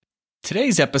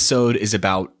Today's episode is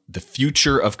about the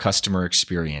future of customer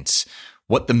experience,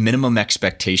 what the minimum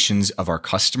expectations of our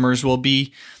customers will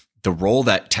be, the role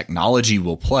that technology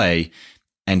will play,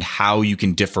 and how you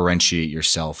can differentiate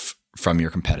yourself from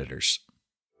your competitors.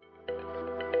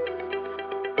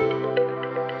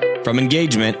 From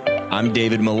Engagement, I'm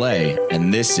David Millay,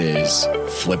 and this is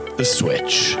Flip the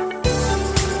Switch.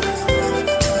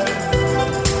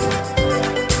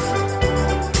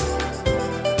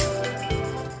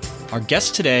 Our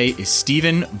guest today is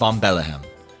Steven Van Belleghem.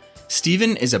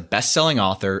 Steven is a best-selling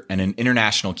author and an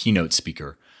international keynote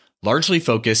speaker, largely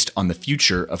focused on the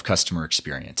future of customer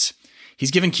experience.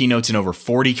 He's given keynotes in over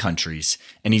 40 countries,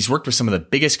 and he's worked with some of the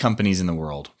biggest companies in the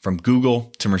world, from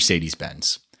Google to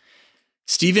Mercedes-Benz.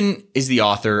 Steven is the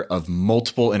author of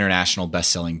multiple international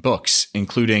best-selling books,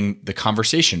 including The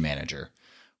Conversation Manager,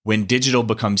 When Digital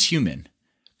Becomes Human,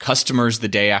 Customers the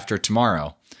Day After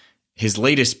Tomorrow, his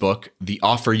latest book, The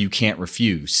Offer You Can't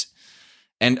Refuse.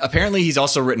 And apparently he's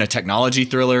also written a technology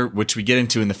thriller, which we get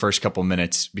into in the first couple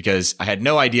minutes, because I had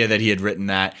no idea that he had written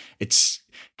that. It's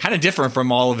kind of different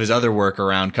from all of his other work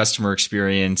around customer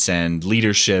experience and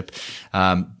leadership.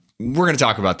 We're going to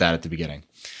talk about that at the beginning.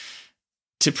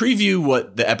 To preview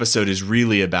what the episode is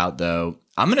really about, though,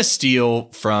 I'm going to steal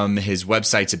from his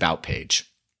website's About page.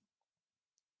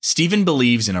 Steven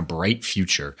believes in a bright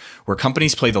future where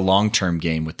companies play the long-term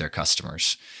game with their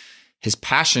customers. His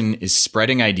passion is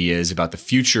spreading ideas about the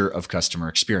future of customer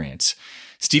experience.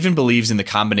 Steven believes in the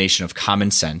combination of common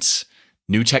sense,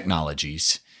 new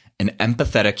technologies, an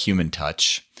empathetic human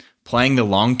touch, playing the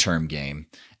long-term game,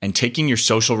 and taking your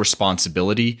social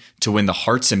responsibility to win the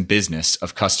hearts and business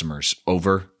of customers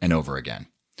over and over again.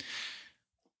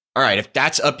 All right, if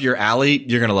that's up your alley,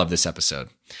 you're going to love this episode.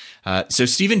 So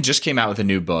Steven just came out with a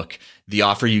new book, The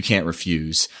Offer You Can't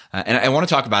Refuse. And I want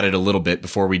to talk about it a little bit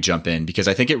before we jump in, because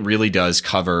I think it really does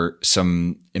cover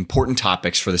some important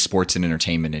topics for the sports and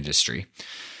entertainment industry.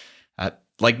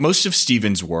 Like most of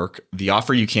Steven's work, The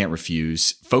Offer You Can't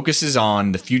Refuse focuses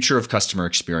on the future of customer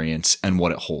experience and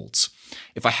what it holds.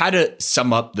 If I had to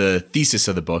sum up the thesis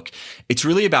of the book, it's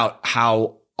really about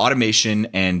how automation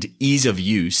and ease of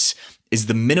use is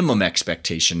the minimum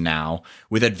expectation now,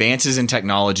 with advances in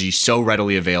technology so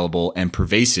readily available and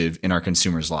pervasive in our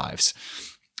consumers' lives.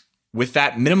 With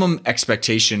that minimum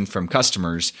expectation from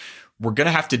customers, we're going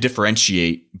to have to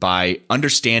differentiate by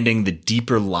understanding the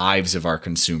deeper lives of our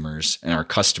consumers and our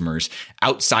customers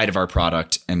outside of our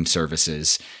product and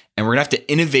services. And we're going to have to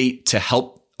innovate to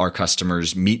help our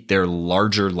customers meet their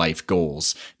larger life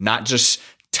goals, not just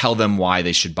tell them why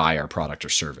they should buy our product or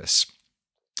service.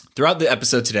 Throughout the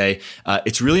episode today,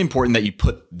 it's really important that you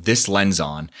put this lens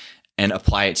on and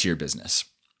apply it to your business.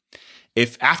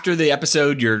 If after the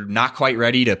episode you're not quite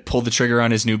ready to pull the trigger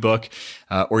on his new book,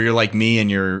 or you're like me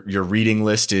and your reading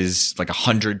list is like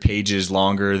 100 pages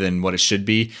longer than what it should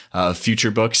be of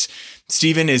future books,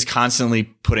 Steven is constantly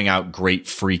putting out great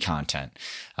free content.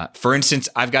 For instance,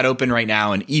 I've got open right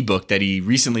now an ebook that he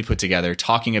recently put together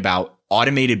talking about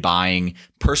automated buying,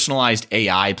 personalized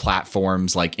AI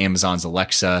platforms like Amazon's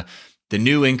Alexa, the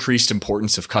new increased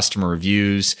importance of customer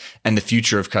reviews, and the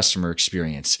future of customer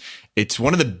experience. It's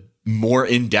one of the more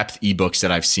in-depth ebooks that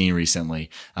I've seen recently.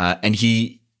 And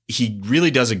he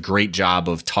really does a great job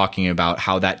of talking about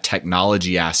how that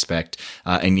technology aspect,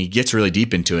 and he gets really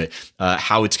deep into it,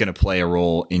 how it's going to play a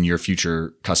role in your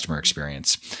future customer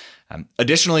experience.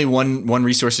 Additionally, one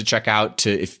resource to check out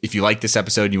to if you like this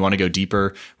episode and you want to go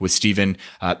deeper with Steven,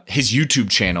 his YouTube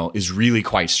channel is really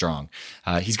quite strong.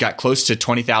 He's got close to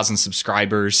 20,000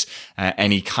 subscribers,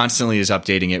 and he constantly is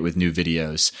updating it with new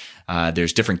videos.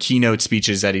 There's different keynote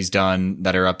speeches that he's done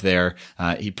that are up there.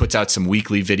 He puts out some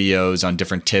weekly videos on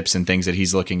different tips and things that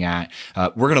he's looking at.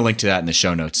 We're going to link to that in the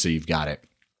show notes so you've got it.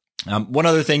 One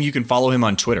other thing, you can follow him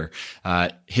on Twitter.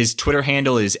 His Twitter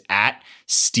handle is at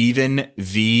Steven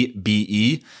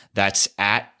VBE. That's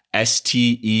at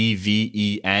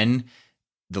STEVEN,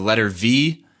 the letter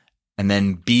V, and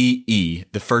then BE,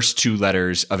 the first two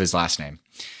letters of his last name.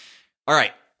 All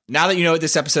right. Now that you know what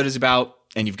this episode is about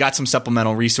and you've got some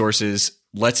supplemental resources,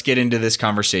 let's get into this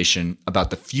conversation about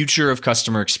the future of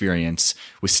customer experience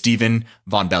with Steven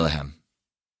Van Belleghem.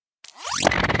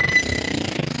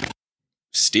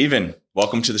 Steven,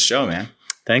 welcome to the show, man.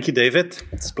 Thank you, David.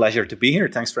 It's a pleasure to be here.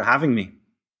 Thanks for having me.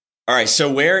 All right.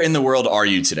 So where in the world are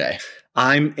you today?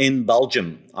 I'm in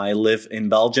Belgium. I live in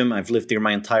Belgium. I've lived here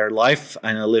my entire life,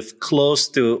 and I live close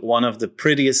to one of the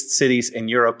prettiest cities in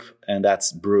Europe, and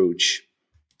that's Bruges.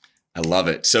 I love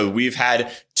it. So we've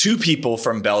had two people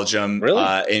from Belgium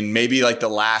in maybe like the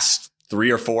last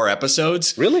 3 or 4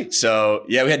 episodes. Really? So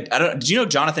yeah, we had, did you know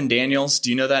Jonathan Daniels? Do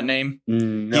you know that name?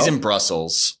 No. He's in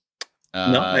Brussels.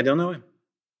 No, I don't know him.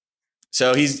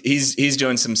 So he's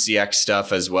doing some CX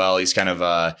stuff as well. He's kind of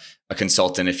a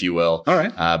consultant, if you will. All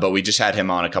right. But we just had him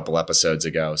on a couple episodes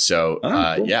ago. So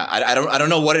cool. yeah, I don't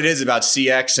know what it is about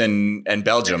CX and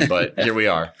Belgium, but here we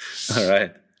are. All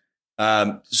right.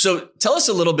 So tell us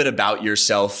a little bit about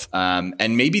yourself,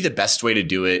 and maybe the best way to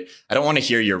do it. I don't want to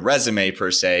hear your resume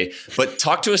per se, but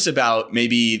talk to us about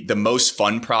maybe the most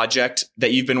fun project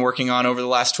that you've been working on over the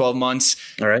last 12 months,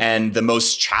 all right, and the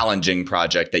most challenging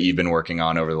project that you've been working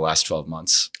on over the last 12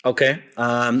 months. Okay.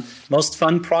 Most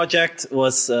fun project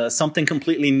was something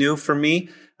completely new for me.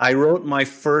 I wrote my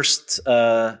first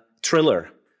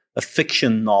thriller, a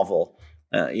fiction novel.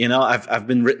 I've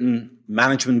been written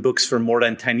management books for more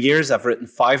than 10 years. I've written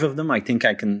 5 of them. I think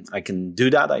I can do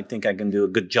that. I think I can do a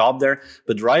good job there.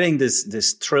 But writing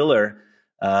this thriller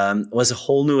was a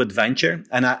whole new adventure.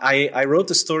 And I wrote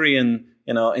the story in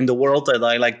the world that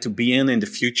I like to be in the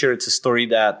future. It's a story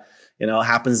that,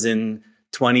 happens in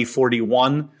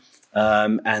 2041.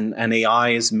 And AI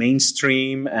is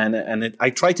mainstream. I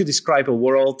try to describe a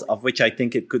world of which I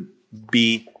think it could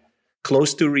be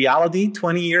close to reality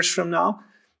 20 years from now.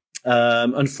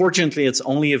 Unfortunately, it's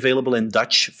only available in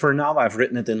Dutch for now. I've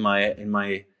written it in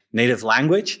my native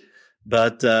language,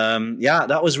 but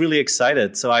that was really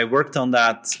excited. So I worked on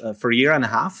that for a year and a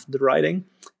half, the writing,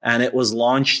 and it was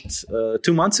launched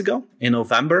 2 months ago in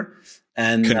November.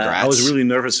 And I was really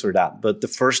nervous for that. But the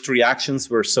first reactions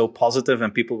were so positive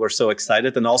and people were so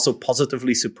excited and also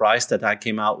positively surprised that I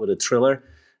came out with a thriller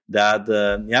that,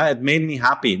 it made me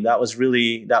happy. That was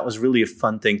really a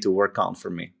fun thing to work on for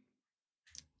me.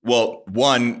 Well,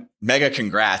 one, mega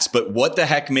congrats, but what the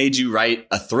heck made you write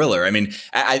a thriller? I mean,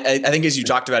 I think as you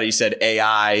talked about it, you said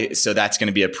AI, so that's going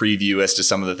to be a preview as to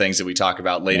some of the things that we talk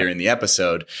about later in the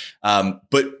episode.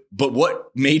 But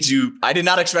what made you, I did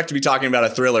not expect to be talking about a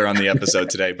thriller on the episode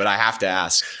today, but I have to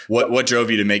ask, what drove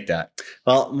you to make that?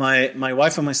 Well, my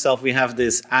wife and myself, we have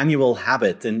this annual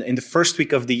habit. In the first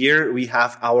week of the year, we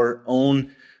have our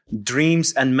own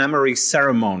dreams and memory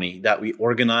ceremony that we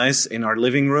organize in our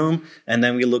living room. And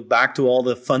then we look back to all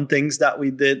the fun things that we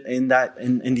did in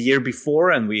the year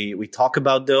before. And we talk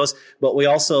about those, but we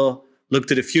also look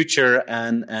to the future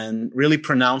and really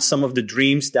pronounce some of the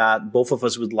dreams that both of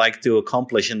us would like to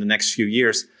accomplish in the next few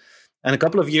years. And a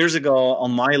couple of years ago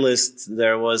on my list,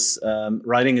 there was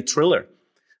writing a thriller.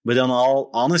 But in all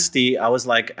honesty, I was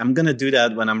like, I'm going to do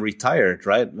that when I'm retired,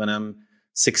 right? When I'm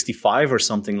 65 or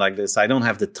something like this. I don't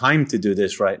have the time to do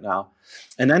this right now.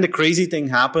 And then the crazy thing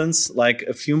happens, like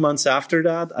a few months after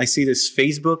that, I see this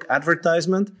Facebook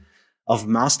advertisement of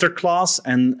masterclass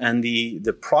and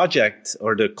the project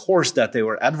or the course that they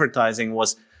were advertising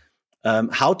was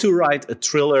how to write a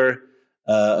thriller,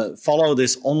 follow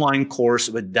this online course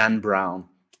with Dan Brown.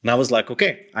 And I was like,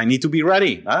 okay, I need to be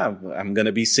ready. I'm going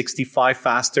to be 65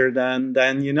 faster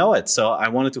than you know it. So I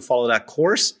wanted to follow that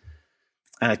course.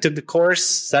 And I took the course,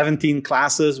 17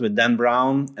 classes with Dan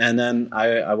Brown. And then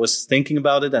I was thinking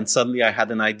about it and suddenly I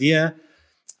had an idea.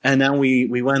 And then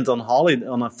we went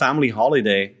on a family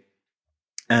holiday.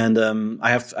 And I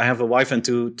have a wife and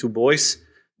two boys.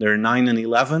 They're 9 and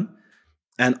 11.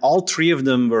 And all 3 of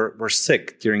them were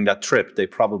sick during that trip. They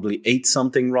probably ate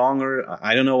something wrong or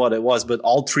I don't know what it was, but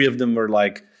all 3 of them were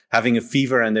like having a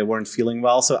fever and they weren't feeling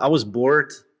well. So I was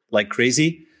bored like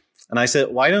crazy. And I said,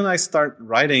 why don't I start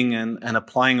writing and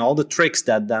applying all the tricks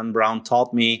that Dan Brown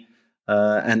taught me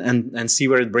and see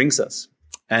where it brings us.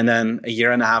 And then a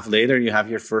year and a half later, you have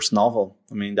your first novel.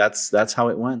 I mean, that's how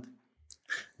it went.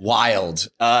 Wild.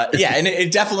 Yeah. And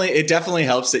it definitely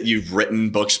helps that you've written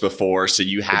books before. So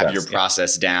you have your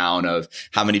process down of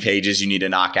how many pages you need to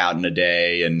knock out in a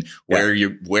day and where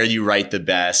you write the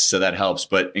best. So that helps,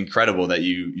 but incredible that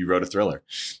you wrote a thriller.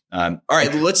 All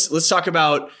right. Let's talk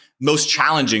about most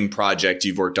challenging project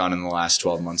you've worked on in the last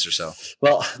 12 months or so.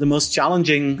 Well, the most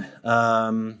challenging,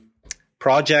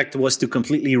 project was to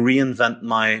completely reinvent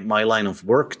my line of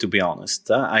work, to be honest.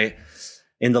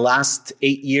 In the last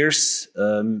 8 years,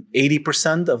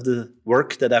 80% of the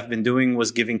work that I've been doing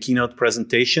was giving keynote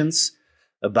presentations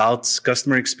about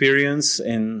customer experience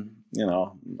in,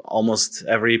 almost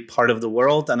every part of the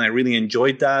world. And I really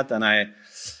enjoyed that. And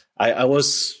I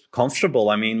was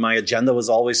comfortable. I mean, my agenda was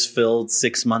always filled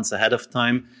 6 months ahead of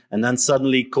time. And then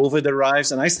suddenly COVID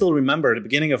arrives. And I still remember at the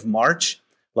beginning of March,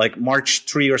 like March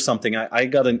 3 or something, I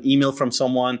got an email from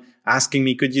someone asking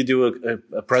me, could you do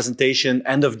a presentation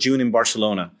end of June in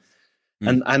Barcelona?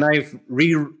 And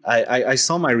I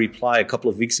saw my reply a couple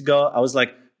of weeks ago. I was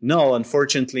like, no,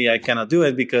 unfortunately, I cannot do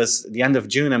it because the end of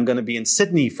June, I'm going to be in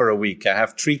Sydney for a week. I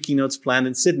have 3 keynotes planned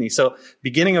in Sydney. So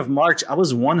beginning of March, I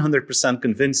was 100%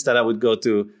 convinced that I would go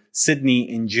to Sydney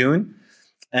in June.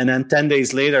 And then 10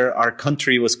 days later, our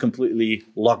country was completely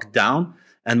locked down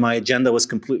and my agenda was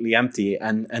completely empty.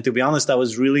 And to be honest, I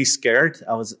was really scared.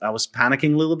 I was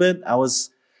panicking a little bit. I was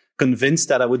convinced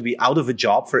that I would be out of a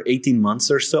job for 18 months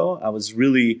or so. I was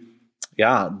really,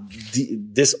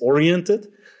 disoriented.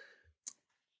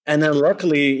 And then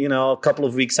luckily, a couple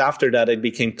of weeks after that, it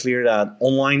became clear that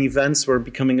online events were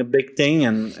becoming a big thing.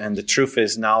 And the truth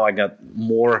is now I got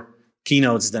more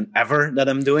keynotes than ever that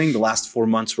I'm doing. The last 4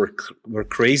 months were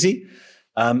crazy.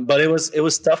 But it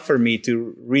was tough for me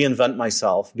to reinvent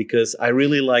myself because I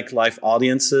really like live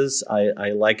audiences.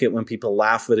 I like it when people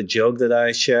laugh with a joke that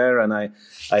I share, and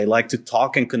I like to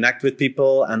talk and connect with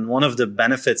people. And one of the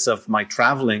benefits of my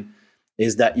traveling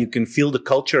is that you can feel the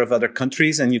culture of other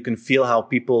countries and you can feel how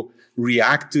people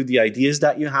react to the ideas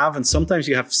that you have. And sometimes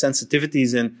you have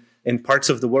sensitivities in parts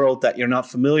of the world that you're not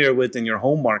familiar with in your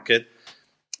home market.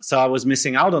 So I was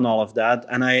missing out on all of that.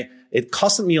 And it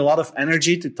costed me a lot of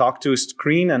energy to talk to a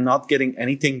screen and not getting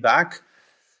anything back.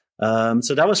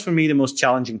 So that was for me the most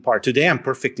challenging part. Today, I'm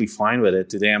perfectly fine with it.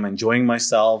 Today, I'm enjoying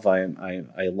myself. I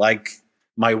like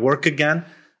my work again.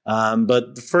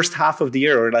 But the first half of the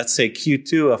year, or let's say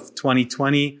Q2 of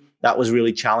 2020, that was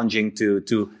really challenging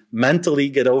to mentally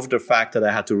get over the fact that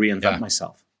I had to reinvent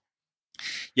myself.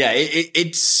 Yeah,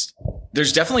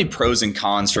 there's definitely pros and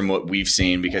cons from what we've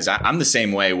seen, because I'm the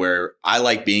same way where I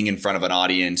like being in front of an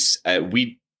audience.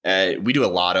 We do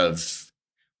a lot of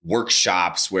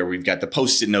workshops where we've got the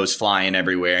Post-it notes flying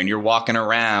everywhere and you're walking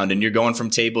around and you're going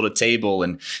from table to table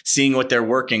and seeing what they're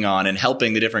working on and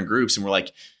helping the different groups. And we're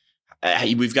like,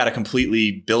 we've got to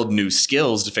completely build new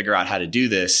skills to figure out how to do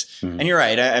this. Mm-hmm. And you're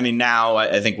right. I mean, now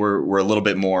I think we're a little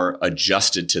bit more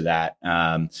adjusted to that.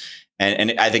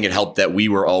 And I think it helped that we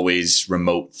were always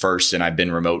remote first, and I've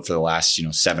been remote for the last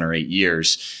 7 or 8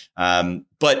 years.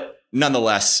 But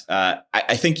nonetheless,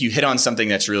 I think you hit on something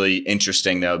that's really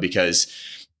interesting, though, because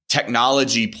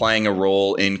technology playing a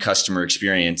role in customer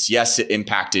experience. Yes, it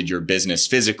impacted your business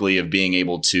physically of being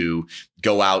able to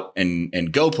go out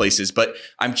and go places. But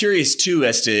I'm curious, too,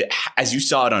 as you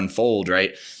saw it unfold,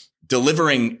 right?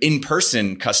 Delivering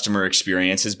in-person customer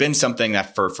experience has been something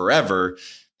that for forever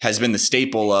has been the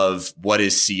staple of what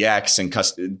is CX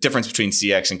and difference between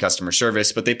CX and customer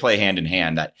service, but they play hand in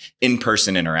hand, that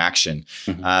in-person interaction.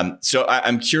 Mm-hmm. So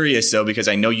I'm curious, though, because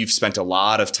I know you've spent a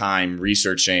lot of time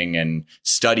researching and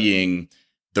studying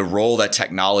the role that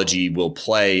technology will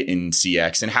play in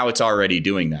CX and how it's already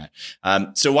doing that.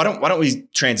 So why don't we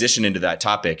transition into that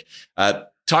topic?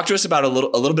 Talk to us about a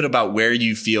little bit about where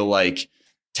you feel like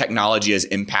technology has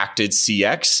impacted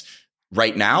CX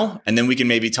right now, and then we can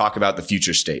maybe talk about the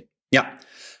future state. Yeah.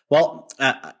 Well,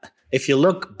 if you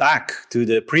look back to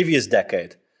the previous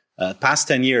decade, past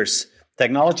 10 years,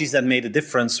 technologies that made a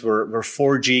difference were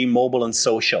 4G, mobile, and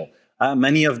social.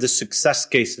 Many of the success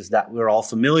cases that we're all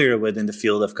familiar with in the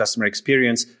field of customer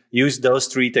experience used those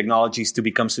three technologies to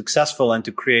become successful and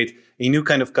to create a new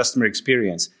kind of customer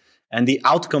experience. And the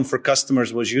outcome for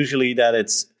customers was usually that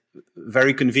it's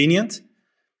very convenient.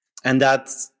 And that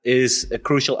is a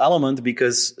crucial element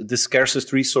because the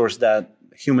scarcest resource that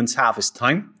humans have is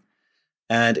time.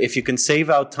 And if you can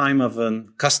save out time of a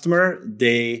customer,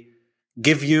 they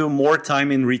give you more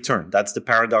time in return. That's the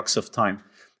paradox of time.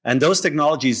 And those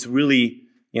technologies really,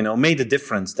 made a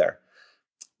difference there.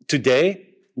 Today,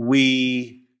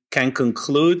 we can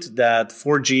conclude that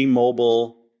 4G,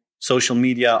 mobile, social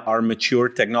media are mature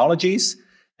technologies.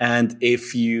 And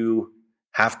if you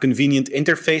have convenient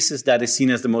interfaces, that is seen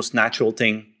as the most natural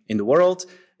thing in the world.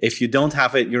 If you don't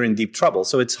have it, you're in deep trouble.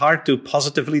 So it's hard to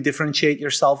positively differentiate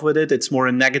yourself with it. It's more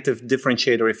a negative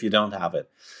differentiator if you don't have it.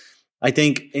 I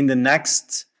think in the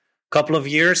next couple of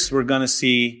years, we're going to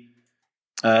see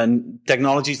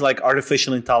technologies like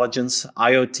artificial intelligence,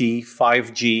 IoT,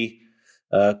 5G,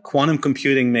 quantum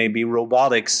computing, maybe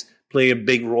robotics, play a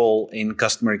big role in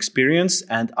customer experience.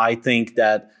 And I think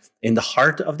that in the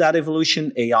heart of that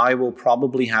evolution, AI will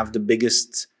probably have the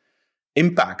biggest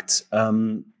impact.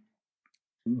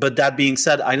 But that being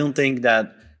said, I don't think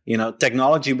that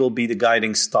technology will be the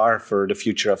guiding star for the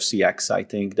future of CX. I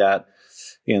think that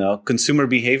consumer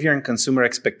behavior and consumer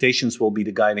expectations will be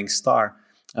the guiding star.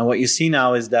 And what you see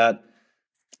now is that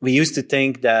we used to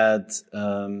think that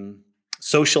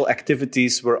social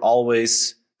activities were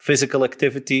always physical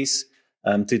activities.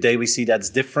 Today, we see that's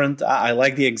different. I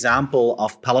like the example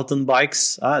of Peloton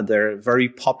bikes. They're very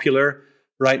popular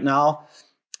right now.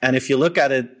 And if you look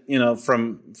at it,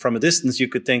 from a distance, you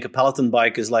could think a Peloton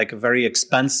bike is like a very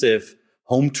expensive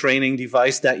home training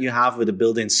device that you have with a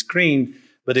built-in screen.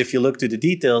 But if you look to the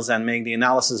details and make the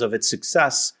analysis of its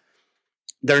success,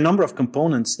 there are a number of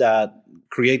components that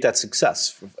create that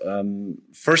success.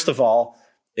 First of all,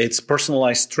 It's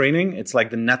personalized training. It's like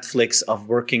the Netflix of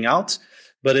working out,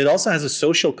 but it also has a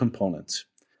social component.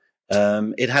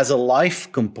 It has a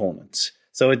life component.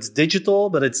 So it's digital,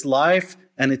 but it's live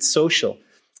and it's social.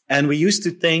 And we used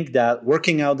to think that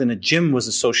working out in a gym was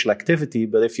a social activity,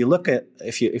 but if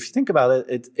you think about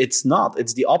it, it's not.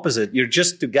 It's the opposite. You're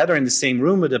just together in the same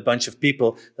room with a bunch of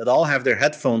people that all have their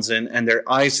headphones in and their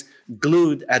eyes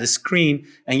glued at a screen,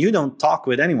 and you don't talk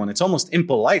with anyone. It's almost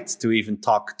impolite to even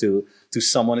talk to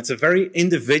someone. It's a very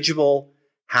individual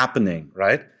happening,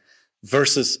 right?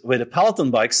 Versus with a Peloton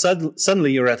bike,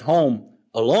 suddenly you're at home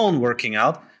alone working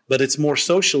out, but it's more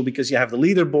social because you have the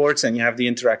leaderboards and you have the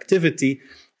interactivity.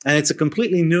 And it's a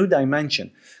completely new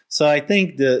dimension. So I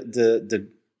think the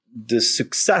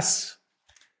success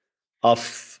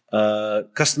of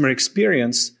customer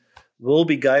experience will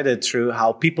be guided through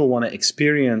how people want to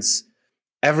experience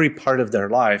every part of their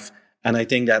life. And I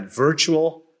think that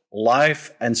virtual,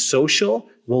 live, and social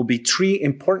will be three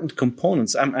important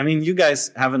components. I mean, you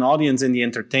guys have an audience in the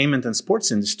entertainment and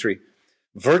sports industry.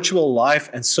 Virtual, live,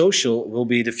 and social will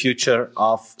be the future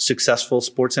of successful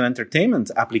sports and entertainment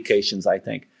applications, I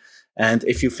think. And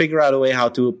if you figure out a way how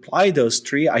to apply those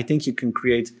three, I think you can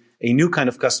create a new kind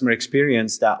of customer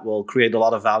experience that will create a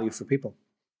lot of value for people.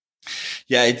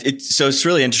 Yeah, so it's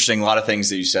really interesting. A lot of things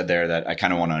that you said there that I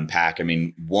kind of want to unpack. I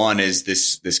mean, one is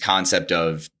this concept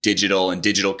of digital and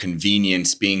digital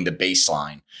convenience being the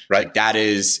baseline, right? Like that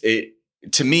is it.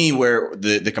 To me, where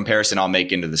the comparison I'll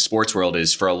make into the sports world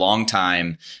is for a long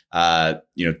time,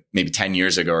 maybe 10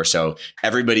 years ago or so,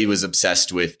 everybody was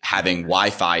obsessed with having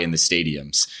Wi-Fi in the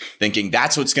stadiums, thinking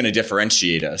that's what's going to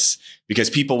differentiate us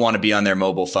because people want to be on their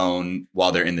mobile phone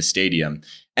while they're in the stadium.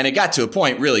 And it got to a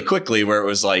point really quickly where it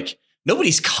was like,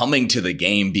 nobody's coming to the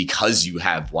game because you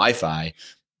have Wi-Fi,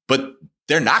 but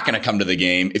they're not going to come to the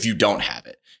game if you don't have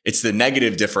it. It's the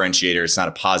negative differentiator. It's not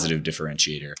a positive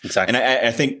differentiator. Exactly.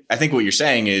 And I think what you're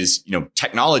saying is,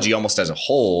 technology almost as a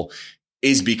whole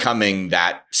is becoming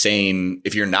that same,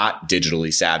 if you're not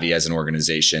digitally savvy as an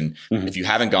organization, if you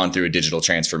haven't gone through a digital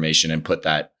transformation and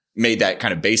made that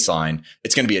kind of baseline,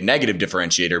 it's going to be a negative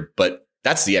differentiator, but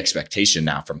that's the expectation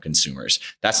now from consumers.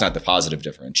 That's not the positive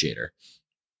differentiator.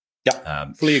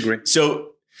 Yeah, fully agree. So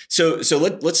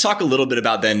let's talk a little bit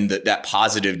about then that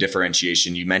positive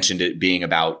differentiation. You mentioned it being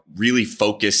about really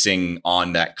focusing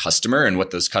on that customer and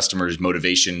what those customers'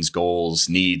 motivations, goals,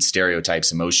 needs,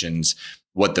 stereotypes, emotions,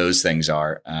 what those things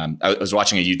are. I was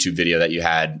watching a YouTube video that you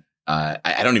had.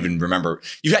 I don't even remember.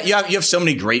 You have so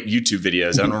many great YouTube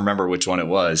videos. I don't remember which one it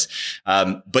was.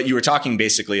 But you were talking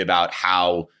basically about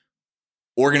how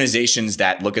organizations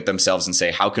that look at themselves and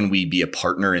say, how can we be a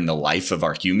partner in the life of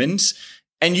our humans?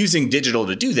 And using digital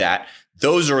to do that,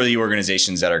 those are the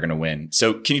organizations that are going to win.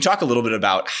 So can you talk a little bit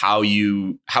about how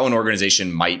an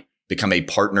organization might become a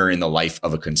partner in the life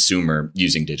of a consumer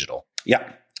using digital? Yeah,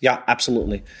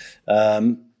 absolutely.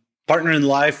 Partner in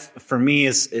life for me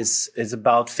is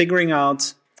about figuring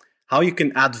out how you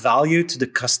can add value to the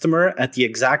customer at the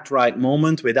exact right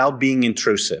moment without being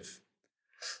intrusive.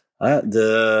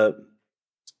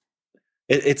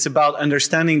 It's about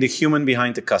understanding the human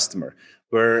behind the customer.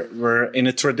 We're in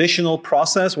a traditional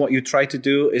process. What you try to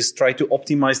do is try to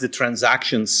optimize the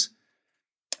transactions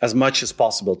as much as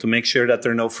possible to make sure that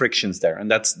there are no frictions there. And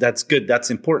that's good. That's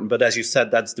important. But as you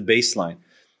said, that's the baseline.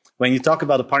 When you talk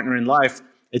about a partner in life,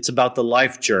 it's about the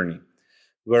life journey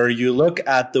where you look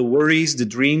at the worries, the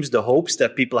dreams, the hopes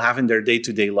that people have in their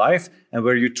day-to-day life, and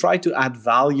where you try to add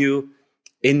value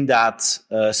in that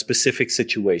specific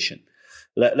situation.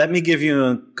 Let me give you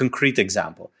a concrete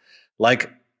example. Like,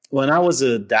 when I was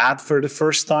a dad for the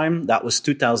first time, that was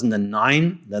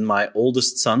 2009. Then my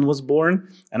oldest son was born.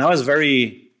 And I was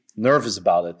very nervous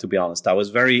about it, to be honest. I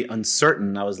was very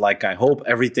uncertain. I was like, I hope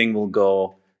everything will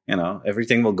go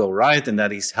right and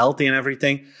that he's healthy and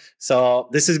everything. So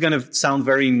this is going to sound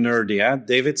very nerdy,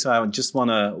 David? So I just want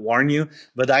to warn you.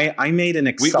 But I made an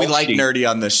Excel sheet. We like nerdy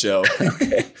on this show.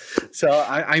 Okay. So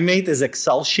I made this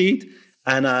Excel sheet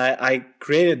and I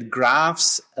created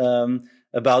graphs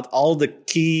about all the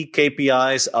key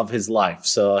KPIs of his life.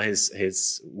 So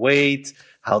his weight,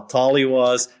 how tall he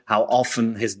was, how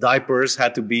often his diapers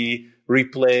had to be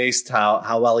replaced,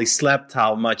 how well he slept,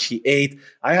 how much he ate.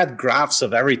 I had graphs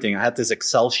of everything. I had this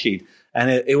Excel sheet. And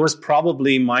it was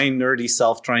probably my nerdy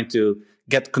self trying to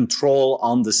get control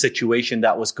on the situation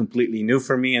that was completely new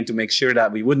for me and to make sure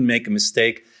that we wouldn't make a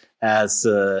mistake as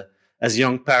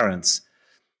young parents.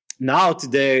 Now,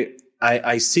 today,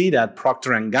 I see that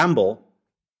Procter & Gamble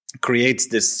creates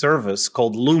this service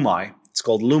called Lumai. It's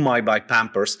called Lumai by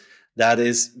Pampers that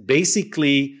is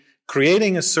basically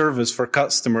creating a service for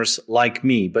customers like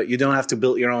me, but you don't have to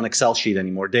build your own Excel sheet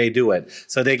anymore. They do it.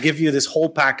 So they give you this whole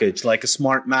package, like a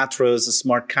smart mattress, a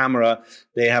smart camera.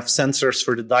 They have sensors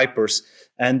for the diapers,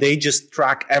 and they just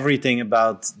track everything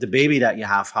about the baby that you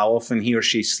have, how often he or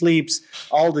she sleeps,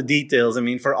 all the details. I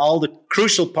mean, for all the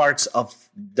crucial parts of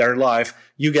their life,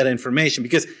 you get information.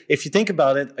 Because if you think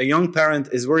about it, a young parent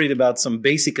is worried about some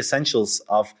basic essentials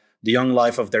of the young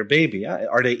life of their baby.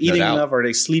 Are they eating enough? Are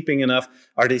they sleeping enough?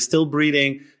 Are they still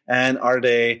breathing? And are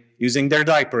they using their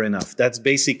diaper enough? That's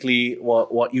basically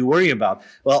what you worry about.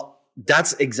 Well,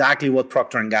 that's exactly what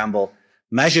Procter & Gamble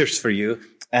measures for you.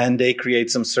 And they create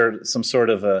some sort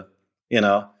of a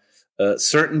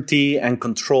certainty and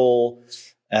control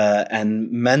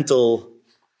and mental,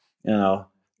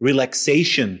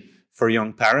 relaxation for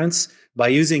young parents by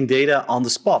using data on the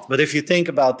spot. But if you think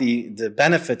about the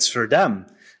benefits for them,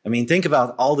 I mean, think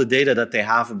about all the data that they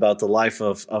have about the life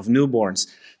of newborns.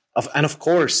 And of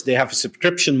course, they have a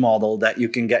subscription model that you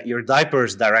can get your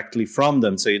diapers directly from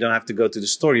them. So you don't have to go to the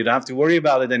store. You don't have to worry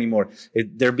about it anymore.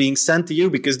 They're being sent to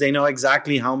you because they know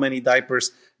exactly how many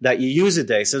diapers that you use a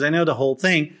day. So they know the whole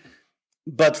thing.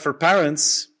 But for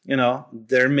parents,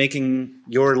 they're making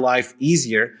your life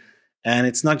easier. And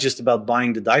it's not just about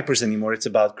buying the diapers anymore. It's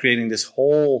about creating this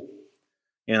whole,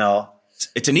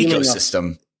 it's an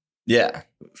ecosystem.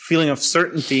 Feeling of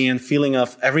certainty and feeling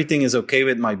of everything is okay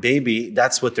with my baby.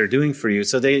 That's what they're doing for you.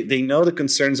 So they know the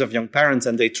concerns of young parents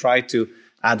and they try to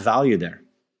add value there.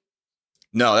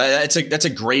 No, that's a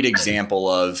great example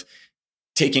of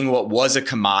taking what was a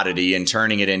commodity and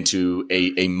turning it into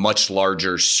a much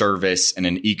larger service and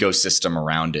an ecosystem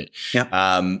around it.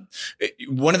 Yeah.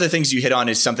 One of the things you hit on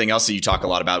is something else that you talk a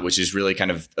lot about, which is really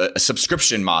kind of a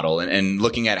subscription model and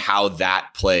looking at how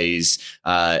that plays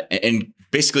and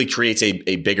basically creates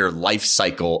a bigger life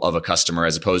cycle of a customer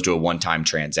as opposed to a one-time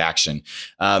transaction.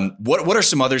 What are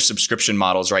some other subscription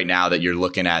models right now that you're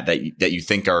looking at that you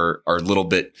think are a little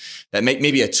bit that make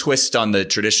maybe a twist on the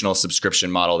traditional subscription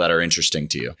model that are interesting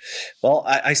to you? Well,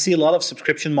 I see a lot of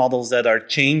subscription models that are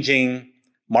changing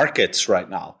markets right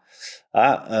now,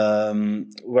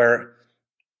 where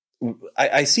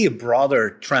I see a broader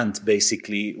trend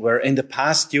basically, where in the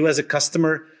past you as a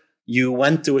customer, you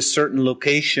went to a certain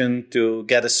location to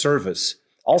get a service.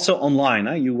 Also online,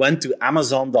 you went to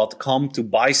Amazon.com to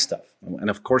buy stuff. And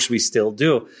of course, we still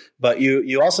do. But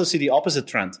you also see the opposite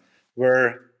trend,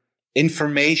 where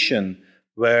information,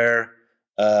 where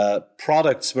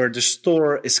products, where the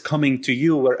store is coming to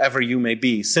you wherever you may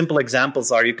be. Simple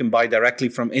examples are you can buy directly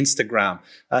from Instagram.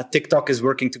 TikTok is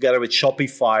working together with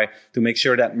Shopify to make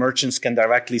sure that merchants can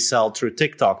directly sell through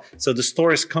TikTok. So the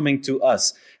store is coming to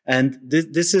us. And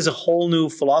this is a whole new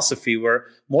philosophy where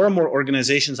more and more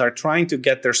organizations are trying to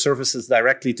get their services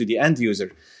directly to the end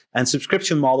user. And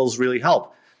subscription models really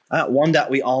help. One that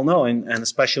we all know, and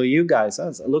especially you guys,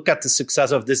 look at the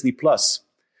success of Disney Plus.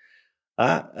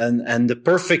 And the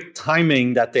perfect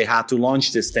timing that they had to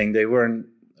launch this thing. They weren't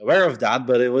aware of that,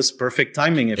 but it was perfect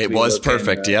timing. If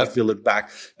you look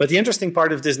back. But the interesting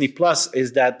part of Disney Plus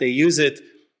is that they use it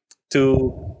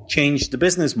to change the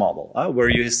business model, where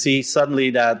you see suddenly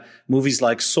that movies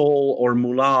like Soul or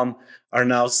Mulan are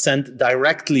now sent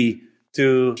directly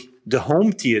to the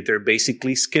home theater,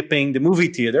 basically skipping the movie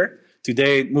theater.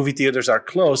 Today, movie theaters are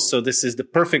closed, so this is the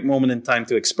perfect moment in time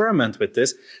to experiment with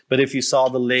this. But if you saw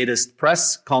the latest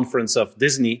press conference of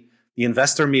Disney, the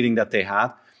investor meeting that they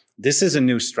had, this is a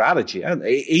new strategy.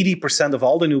 80% of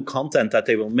all the new content that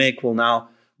they will make will now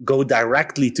go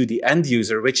directly to the end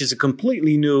user, which is a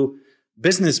completely new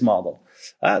business model.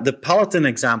 The Peloton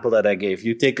example that I gave,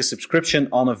 you take a subscription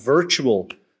on a virtual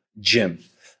gym.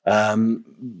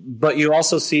 But you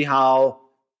also see how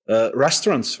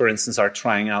restaurants, for instance, are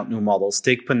trying out new models.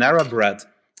 Take Panera Bread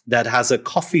that has a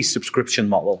coffee subscription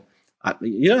model.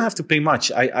 You don't have to pay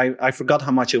much. I forgot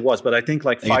how much it was, but I think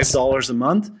like $5 a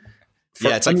month.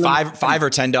 It's like $5 or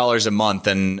 $10 a month,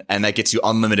 and that gets you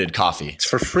unlimited coffee. It's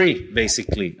for free,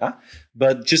 basically.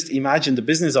 But just imagine the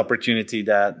business opportunity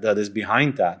that is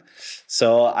behind that.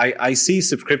 So I see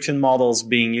subscription models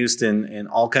being used in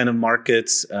all kind of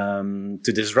markets to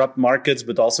disrupt markets,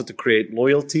 but also to create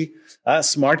loyalty.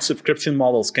 Smart subscription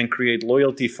models can create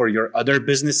loyalty for your other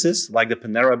businesses, like the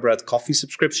Panera Bread coffee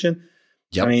subscription.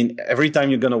 Yep. I mean, every time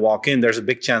you're going to walk in, there's a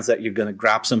big chance that you're going to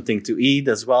grab something to eat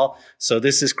as well. So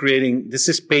this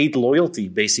is paid loyalty,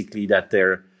 basically, that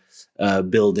they're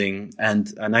building.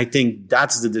 And I think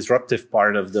that's the disruptive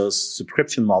part of those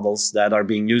subscription models that are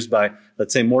being used by,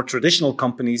 let's say, more traditional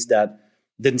companies that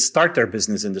didn't start their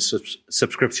business in the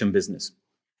subscription business.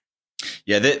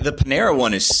 Yeah, the Panera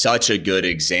one is such a good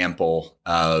example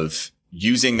of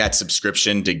using that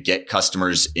subscription to get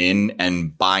customers in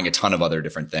and buying a ton of other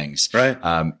different things. Right.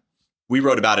 We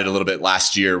wrote about it a little bit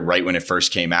last year, right when it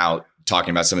first came out, talking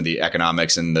about some of the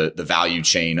economics and the value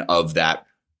chain of that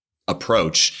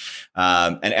approach.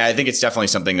 And I think it's definitely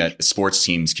something that sports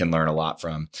teams can learn a lot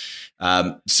from.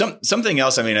 Something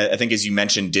else, I mean, I think as you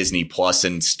mentioned Disney Plus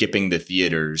and skipping the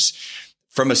theaters,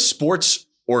 from a sports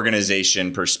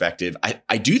organization perspective,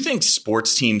 I do think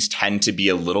sports teams tend to be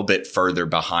a little bit further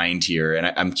behind here.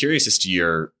 And I'm curious as to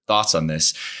your thoughts on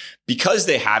this, because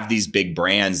they have these big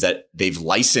brands that they've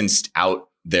licensed out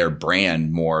their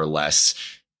brand more or less,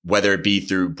 whether it be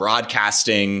through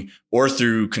broadcasting or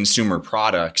through consumer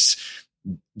products.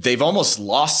 They've almost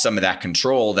lost some of that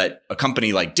control that a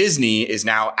company like Disney is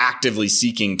now actively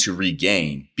seeking to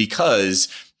regain, because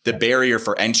the barrier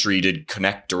for entry to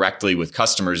connect directly with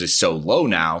customers is so low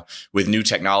now with new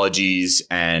technologies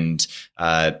and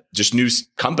just new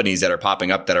companies that are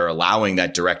popping up that are allowing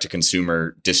that direct to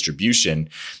consumer distribution.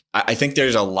 I think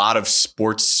there's a lot of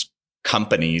sports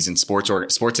companies and sports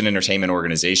and entertainment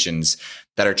organizations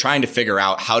that are trying to figure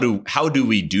out how do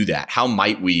we do that? How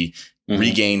might we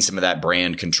regain some of that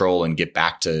brand control and get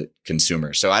back to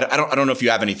consumers? So I don't know if you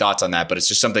have any thoughts on that, but it's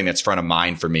just something that's front of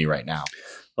mind for me right now.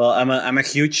 Well, I'm a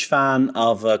huge fan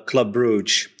of Club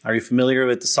Brugge. Are you familiar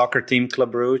with the soccer team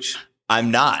Club Brugge? I'm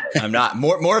not.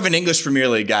 More of an English Premier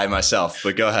League guy myself,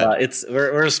 but go ahead.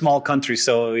 We're a small country,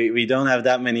 so we don't have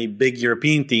that many big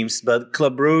European teams. But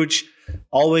Club Brugge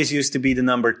always used to be the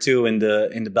number 2 in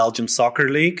the Belgium Soccer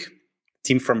League.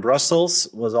 Team from Brussels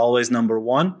was always number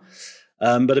 1.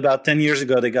 But about 10 years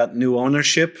ago, they got new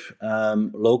ownership,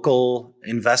 local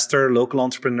investor, local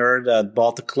entrepreneur that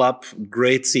bought the club,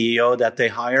 great CEO that they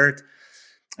hired.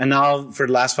 And now for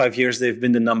the last 5 years, they've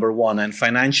been the number 1. And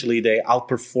financially, they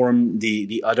outperform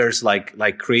the others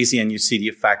like crazy. And you see the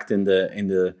effect in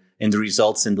the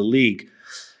results in the league.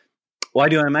 Why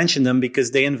do I mention them?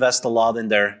 Because they invest a lot in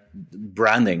their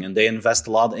branding, and they invest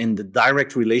a lot in the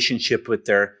direct relationship with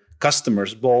their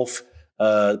customers, both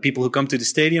people who come to the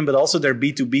stadium, but also their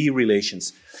B2B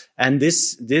relations. And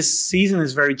this season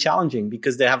is very challenging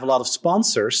because they have a lot of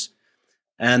sponsors.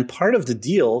 And part of the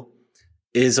deal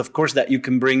is, of course, that you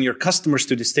can bring your customers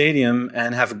to the stadium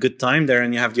and have a good time there,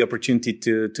 and you have the opportunity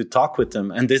to talk with them.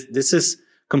 And this is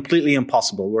completely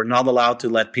impossible. We're not allowed to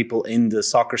let people in the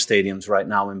soccer stadiums right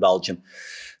now in Belgium.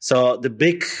 So the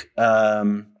big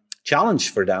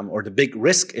challenge for them, or the big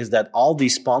risk, is that all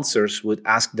these sponsors would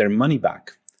ask their money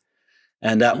back.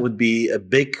 And that would be a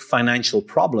big financial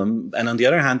problem. And on the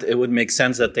other hand, it would make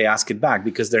sense that they ask it back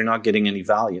because they're not getting any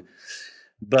value.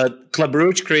 But Club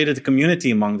Brugge created a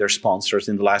community among their sponsors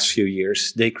in the last few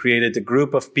years. They created a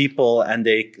group of people and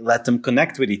they let them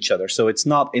connect with each other. So it's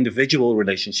not individual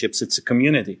relationships, it's a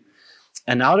community.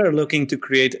 And now they're looking to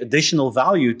create additional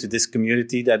value to this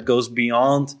community that goes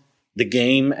beyond the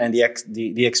game and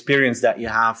the experience that you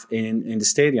have in the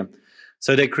stadium.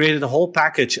 So they created a whole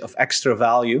package of extra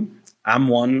value. I'm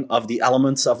one of the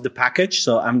elements of the package.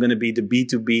 So I'm going to be the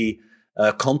B2B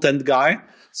content guy.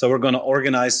 So we're going to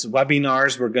organize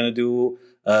webinars. We're going to do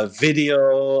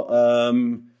video,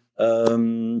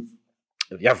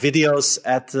 videos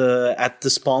at the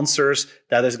sponsors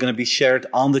that is going to be shared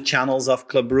on the channels of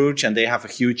Club Brugge, and they have a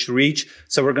huge reach.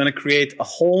 So we're going to create a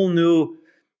whole new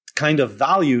kind of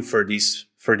value for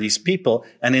these people,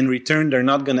 and in return, they're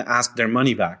not going to ask their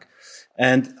money back.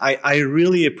 And I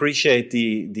really appreciate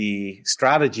the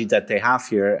strategy that they have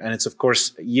here. And it's, of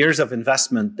course, years of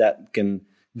investment that can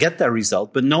get that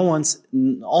result. But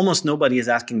almost nobody is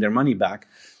asking their money back.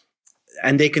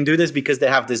 And they can do this because they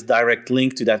have this direct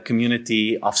link to that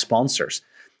community of sponsors.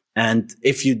 And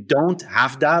if you don't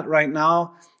have that right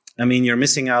now, I mean, you're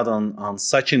missing out on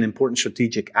such an important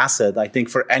strategic asset. I think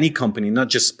for any company, not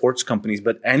just sports companies,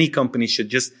 but any company should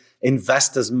just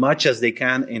invest as much as they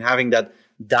can in having that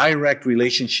direct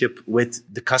relationship with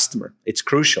the customer. It's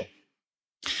crucial.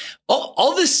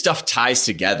 All this stuff ties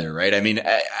together, right? I mean,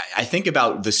 I think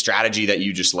about the strategy that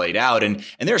you just laid out, and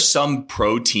there are some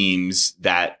pro teams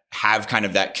that have kind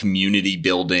of that community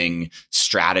building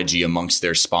strategy amongst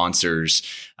their sponsors.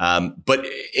 But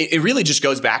it really just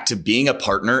goes back to being a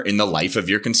partner in the life of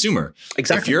your consumer.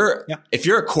 Exactly. If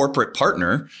you're a corporate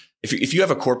partner, if you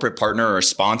have a corporate partner or a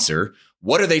sponsor,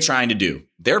 what are they trying to do?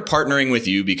 They're partnering with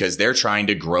you because they're trying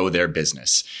to grow their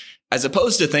business. As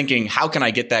opposed to thinking, how can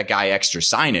I get that guy extra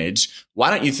signage? Why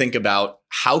don't you think about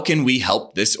how can we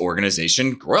help this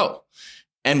organization grow?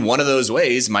 And one of those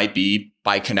ways might be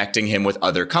by connecting him with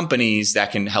other companies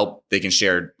that can help. They can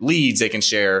share leads. They can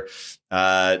share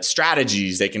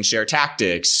strategies. They can share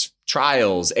tactics,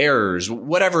 trials, errors,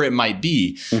 whatever it might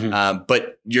be.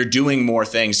 But you're doing more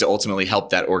things to ultimately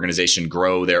help that organization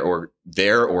grow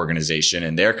their organization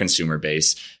and their consumer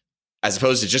base, as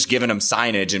opposed to just giving them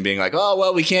signage and being like, oh,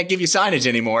 well, we can't give you signage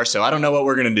anymore, so I don't know what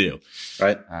we're going to do.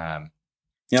 Right.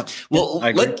 Yeah. Well,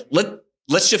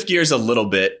 let's shift gears a little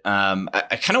bit.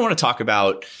 I kind of want to talk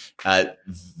about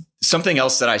something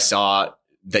else that I saw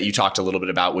that you talked a little bit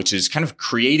about, which is kind of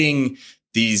creating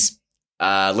these,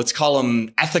 let's call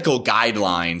them ethical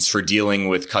guidelines for dealing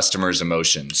with customers'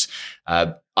 emotions.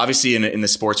 Obviously, in the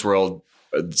sports world,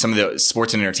 some of the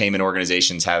sports and entertainment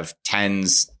organizations have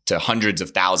tens to hundreds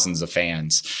of thousands of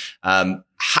fans.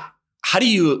 How do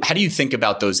you think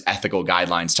about those ethical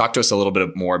guidelines? Talk to us a little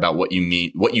bit more about what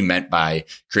you meant by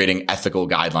creating ethical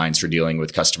guidelines for dealing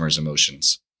with customers'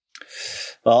 emotions.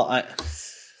 Well,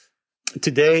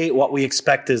 today, what we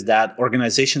expect is that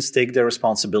organizations take their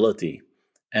responsibility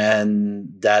and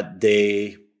that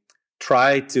they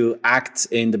try to act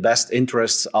in the best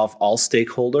interests of all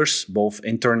stakeholders, both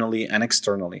internally and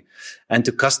externally. And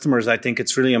to customers, I think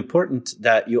it's really important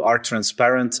that you are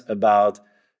transparent about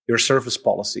your service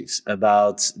policies,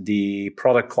 about the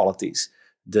product qualities,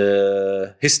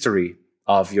 the history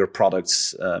of your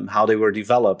products, how they were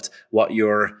developed, what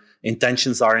your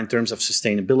intentions are in terms of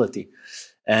sustainability.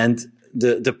 And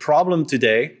the problem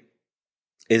today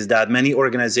is that many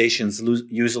organizations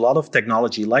use a lot of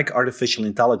technology like artificial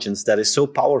intelligence that is so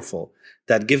powerful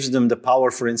that gives them the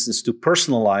power, for instance, to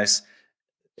personalize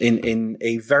in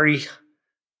a very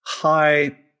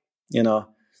high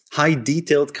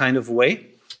detailed kind of way.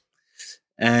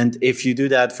 And if you do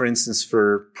that, for instance,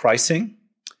 for pricing,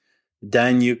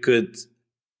 then you could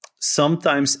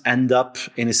sometimes end up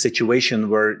in a situation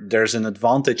where there's an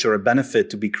advantage or a benefit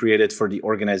to be created for the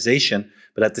organization,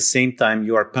 but at the same time,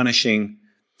 you are punishing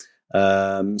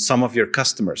some of your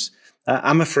customers.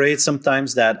 I'm afraid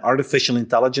sometimes that artificial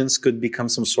intelligence could become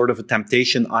some sort of a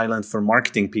temptation island for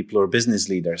marketing people or business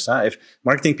leaders. If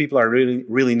marketing people are really,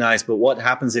 really nice, but what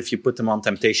happens if you put them on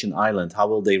temptation island? How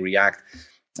will they react?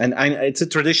 And it's a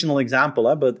traditional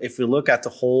example, but if we look at the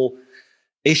whole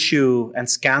issue and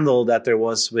scandal that there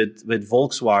was with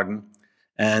Volkswagen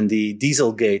and the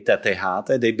Dieselgate that they had,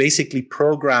 they basically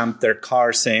programmed their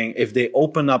car saying, if they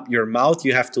open up your mouth,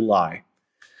 you have to lie.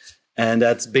 And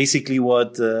that's basically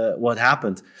what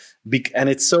happened. And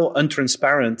it's so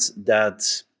untransparent that,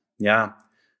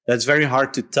 that's very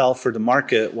hard to tell for the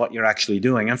market what you're actually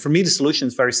doing. And for me, the solution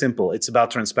is very simple. It's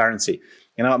about transparency.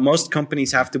 All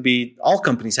companies have to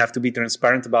be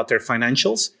transparent about their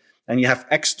financials. And you have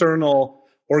external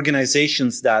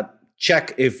organizations that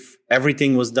check if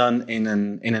everything was done in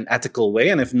an ethical way.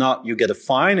 And if not, you get a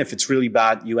fine. If it's really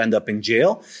bad, you end up in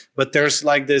jail. But there's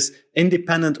like this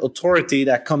independent authority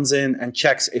that comes in and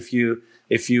checks if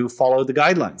you follow the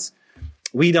guidelines.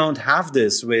 We don't have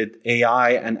this with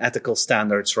AI and ethical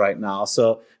standards right now.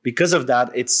 So because of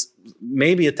that, it's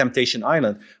maybe a temptation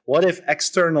island. What if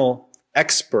external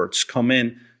experts come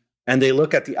in and they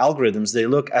look at the algorithms, they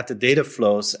look at the data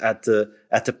flows, at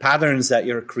the patterns that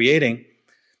you're creating?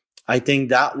 I think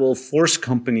that will force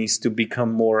companies to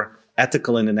become more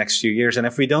ethical in the next few years. And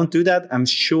if we don't do that, I'm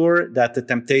sure that the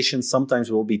temptation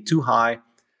sometimes will be too high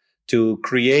to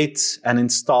create and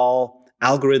install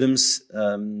algorithms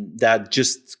that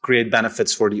just create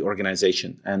benefits for the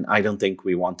organization. And I don't think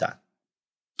we want that.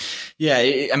 Yeah,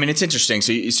 I mean, it's interesting.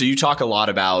 So you talk a lot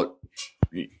about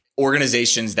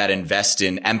organizations that invest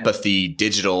in empathy,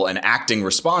 digital, and acting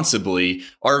responsibly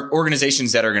are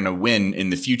organizations that are going to win in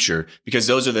the future, because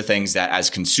those are the things that as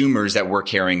consumers that we're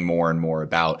caring more and more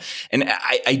about. And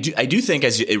I do think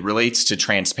as it relates to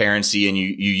transparency, and you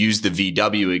use the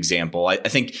VW example, I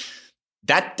think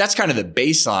that's kind of the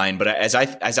baseline. But as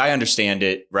I understand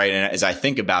it, right, and as I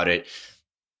think about it,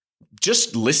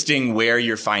 just listing where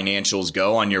your financials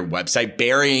go on your website,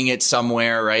 burying it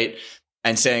somewhere, right,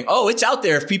 and saying, oh, it's out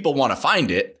there if people want to find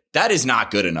it, that is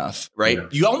not good enough, right? Yeah.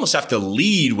 You almost have to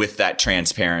lead with that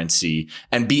transparency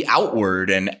and be outward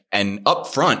and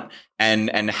upfront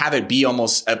and have it be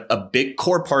almost a big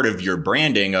core part of your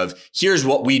branding of, here's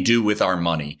what we do with our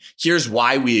money. Here's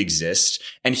why we exist.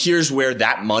 And here's where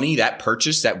that money, that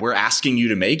purchase that we're asking you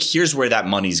to make, here's where that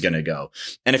money's going to go.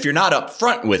 And if you're not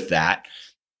upfront with that,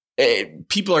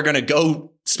 people are going to go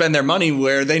spend their money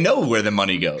where they know where the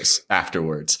money goes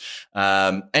afterwards.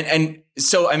 And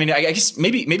so, I mean, I guess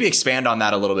maybe expand on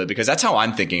that a little bit, because that's how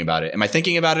I'm thinking about it. Am I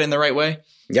thinking about it in the right way?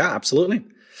 Yeah, absolutely.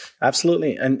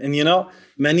 Absolutely. And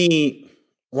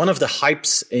one of the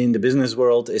hypes in the business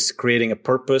world is creating a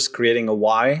purpose, creating a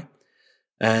why.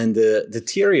 And the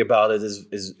theory about it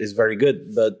is very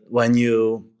good. But when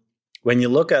you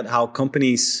look at how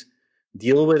companies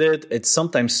deal with it, it's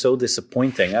sometimes so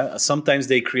disappointing. Sometimes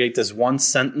they create this one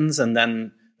sentence and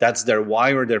then that's their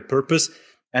why or their purpose.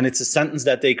 And it's a sentence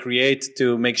that they create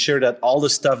to make sure that all the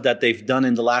stuff that they've done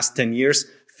in the last 10 years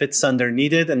fits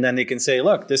underneath it. And then they can say,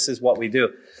 look, this is what we do.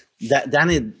 Then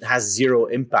it has zero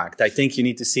impact. I think you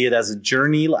need to see it as a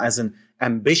journey, as an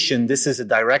ambition. This is a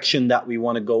direction that we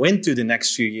want to go into the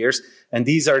next few years. And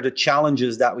these are the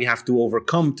challenges that we have to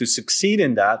overcome to succeed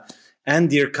in that. And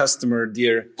dear customer,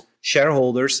 dear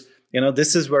shareholders,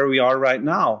 this is where we are right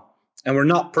now. And we're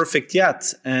not perfect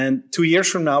yet. And 2 years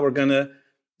from now, we're going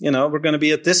to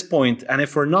be at this point. And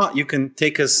if we're not, you can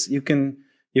take us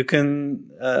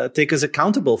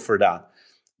accountable for that.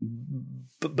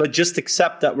 But just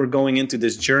accept that we're going into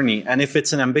this journey. And if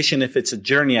it's an ambition, if it's a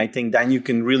journey, I think then you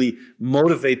can really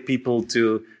motivate people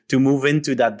to move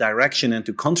into that direction and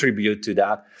to contribute to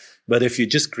that. But if you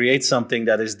just create something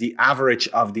that is the average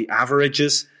of the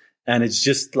averages, and it's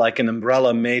just like an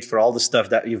umbrella made for all the stuff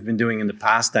that you've been doing in the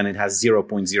past, then it has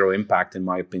 0.0 impact, in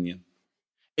my opinion.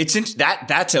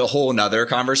 That's a whole nother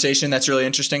conversation that's really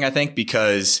interesting, I think,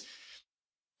 because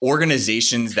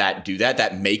organizations that do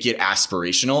that make it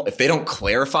aspirational, if they don't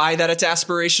clarify that it's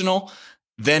aspirational,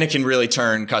 then it can really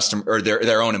turn customer or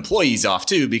their own employees off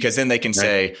too, because then they can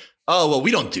say, oh, well,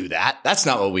 we don't do that. That's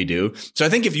not what we do. So I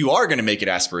think if you are going to make it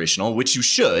aspirational, which you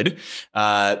should,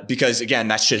 because again,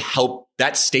 that should help,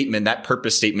 that statement, that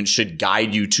purpose statement should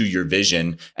guide you to your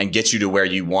vision and get you to where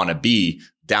you want to be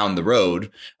down the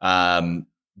road.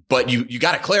 But you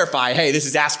got to clarify, hey, this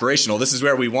is aspirational. This is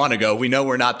where we want to go. We know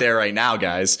we're not there right now,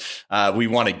 guys. We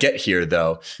want to get here,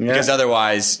 though, because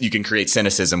otherwise you can create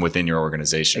cynicism within your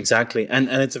organization. Exactly. And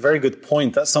it's a very good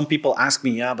point. That some people ask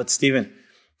me, but Steven,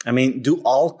 do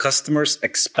all customers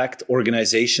expect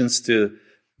organizations to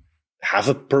have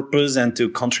a purpose and to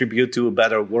contribute to a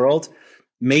better world?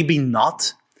 Maybe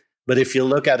not. But if you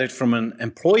look at it from an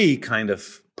employee kind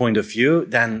of point of view,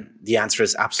 then the answer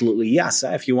is absolutely yes.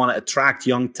 If you want to attract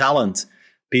young talent,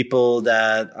 people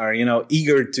that are,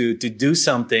 eager to do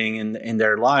something in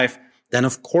their life, then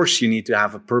of course you need to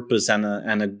have a purpose and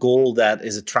a goal that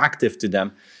is attractive to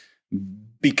them,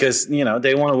 because,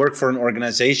 they want to work for an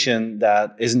organization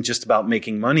that isn't just about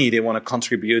making money. They want to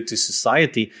contribute to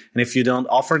society. And if you don't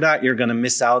offer that, you're going to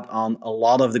miss out on a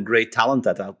lot of the great talent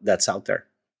that's out there.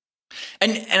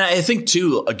 And I think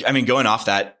too, going off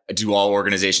that, do all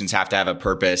organizations have to have a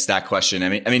purpose? That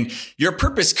question. Your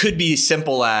purpose could be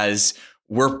simple as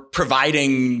we're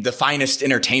providing the finest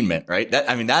entertainment, right?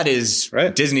 That is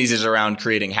right. Disney's is around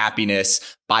creating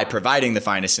happiness by providing the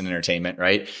finest in entertainment,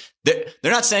 right? They're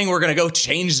not saying we're going to go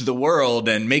change the world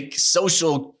and make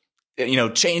social,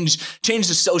 change the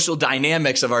social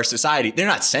dynamics of our society. They're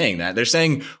not saying that. They're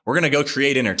saying we're going to go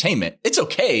create entertainment. It's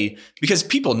okay because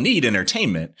people need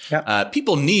entertainment. Yeah.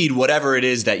 People need whatever it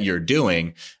is that you're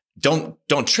doing. Don't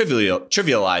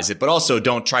trivialize it, but also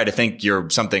don't try to think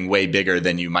you're something way bigger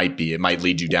than you might be. It might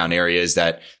lead you down areas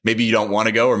that maybe you don't want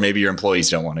to go, or maybe your employees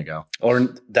don't want to go,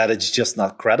 or that it's just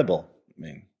not credible.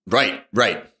 Right.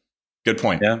 Good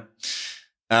point. Yeah.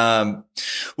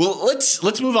 Well,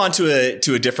 let's move on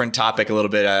to a different topic a little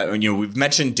bit. We've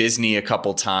mentioned Disney a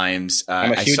couple times.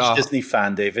 I'm a huge Disney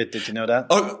fan, David. Did you know that?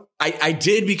 Oh, I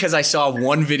did, because I saw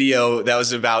one video that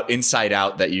was about Inside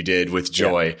Out that you did with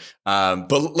Joy. Yeah.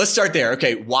 But let's start there.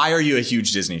 Okay, why are you a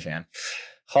huge Disney fan?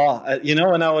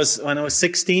 When I was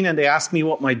 16 and they asked me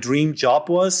what my dream job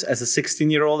was as a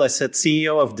 16-year-old, I said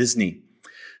CEO of Disney.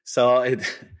 So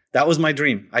that was my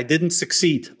dream. I didn't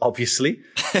succeed, obviously.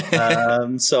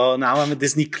 So now I'm a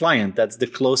Disney client. That's the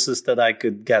closest that I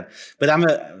could get. But I'm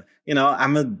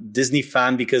a Disney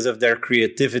fan because of their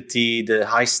creativity, the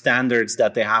high standards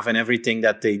that they have in everything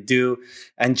that they do,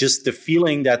 and just the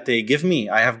feeling that they give me.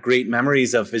 I have great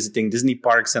memories of visiting Disney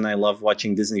parks, and I love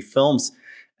watching Disney films.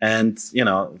 And,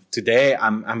 today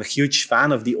I'm a huge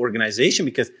fan of the organization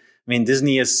because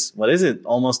Disney is,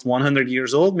 almost 100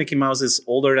 years old. Mickey Mouse is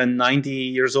older than 90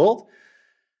 years old.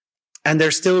 And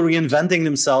they're still reinventing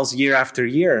themselves year after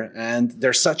year. And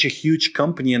they're such a huge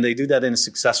company, and they do that in a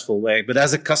successful way. But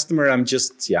as a customer, I'm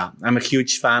a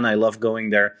huge fan. I love going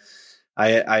there.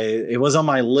 It was on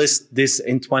my list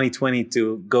in 2020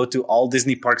 to go to all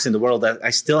Disney parks in the world. I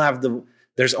still have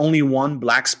there's only one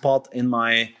black spot in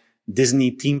my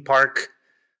Disney theme park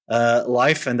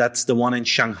life, and that's the one in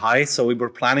Shanghai. So we were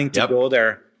planning to go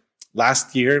there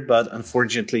last year, but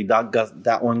unfortunately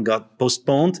that one got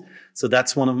postponed. So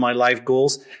that's one of my life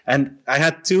goals. And I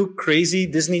had two crazy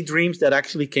Disney dreams that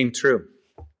actually came true.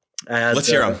 Let's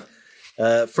hear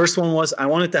them. First one was I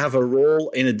wanted to have a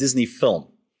role in a Disney film.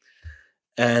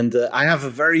 And I have a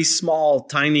very small,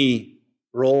 tiny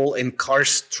role in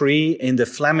Cars 3 in the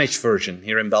Flemish version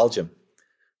here in Belgium.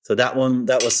 So that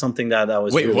was something that I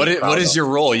was. Wait, really what is of. your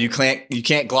role? You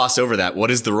can't gloss over that.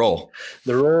 What is the role?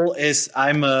 The role is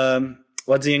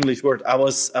what's the English word? I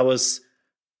was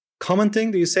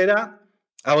commenting. Do you say that?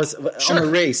 I was Sure. on a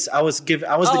race. I was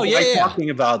talking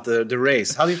about the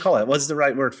race. How do you call it? What's the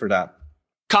right word for that?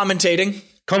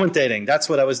 Commentating. That's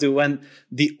what I was doing. When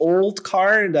the old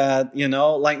car that,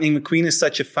 Lightning McQueen is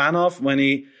such a fan of, when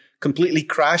he completely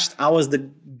crashed, I was the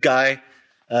guy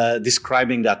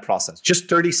describing that process. Just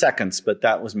 30 seconds, but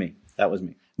that was me.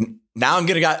 Now I'm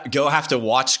gonna go have to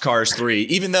watch Cars 3,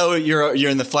 even though you're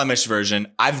in the Flemish version.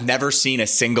 I've never seen a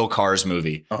single Cars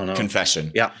movie. Oh no!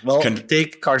 Confession. Yeah. Well,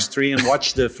 take Cars 3 and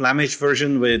watch the Flemish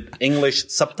version with English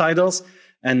subtitles,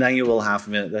 and then you will have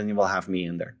me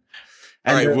in there.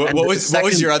 And all right. What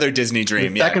was your other Disney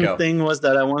dream? The second thing was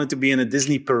that I wanted to be in a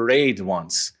Disney parade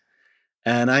once,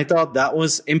 and I thought that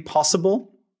was impossible.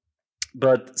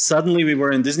 But suddenly we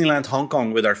were in Disneyland Hong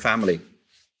Kong with our family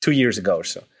 2 years ago or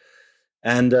so.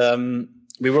 And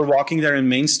we were walking there in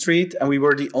Main Street, and we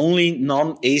were the only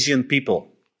non-Asian people.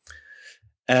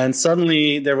 And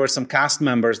suddenly there were some cast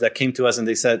members that came to us and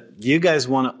they said, you guys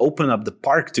want to open up the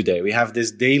park today? We have this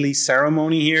daily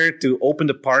ceremony here to open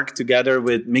the park together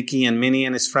with Mickey and Minnie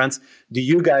and his friends. Do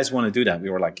you guys want to do that? We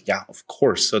were like, yeah, of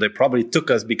course. So they probably took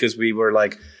us because we were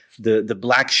like the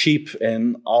black sheep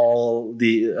and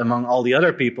among all the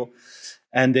other people.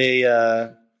 And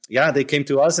they came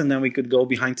to us, and then we could go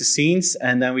behind the scenes,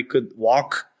 and then we could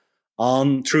walk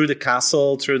on through the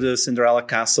castle, through the Cinderella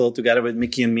castle, together with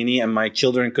Mickey and Minnie, and my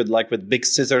children could, like with big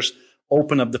scissors,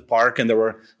 open up the park, and there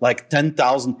were like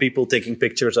 10,000 people taking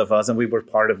pictures of us, and we were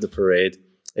part of the parade.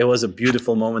 It was a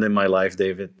beautiful moment in my life,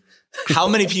 David. How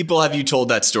many people have you told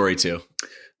that story to?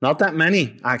 Not that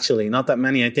many, actually. Not that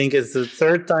many. I think it's the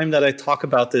third time that I talk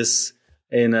about this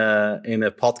in a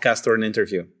podcast or an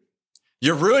interview.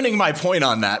 You're ruining my point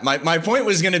on that. My point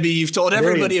was going to be you've told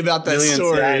everybody about that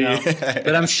story. Yeah,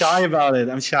 but I'm shy about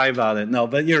it. No,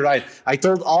 but you're right. I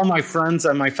told all my friends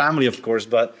and my family, of course,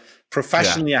 but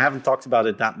professionally, I haven't talked about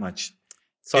it that much.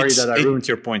 Sorry that I ruined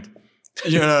your point.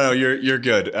 No, you're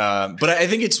good. But I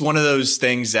think it's one of those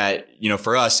things that,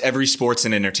 for us, every sports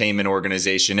and entertainment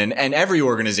organization and every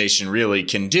organization really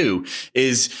can do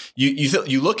is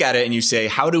you look at it and you say,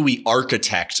 how do we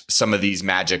architect some of these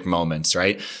magic moments,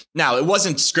 right? Now, it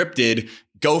wasn't scripted.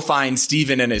 Go find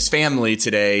Steven and his family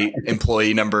today,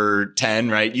 employee number 10,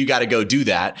 right? You got to go do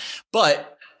that.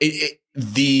 But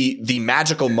the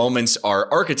magical moments are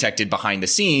architected behind the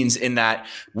scenes in that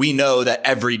we know that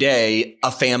every day a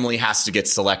family has to get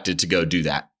selected to go do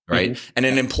that. Right. Mm-hmm. And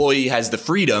an employee has the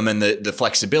freedom and the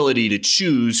flexibility to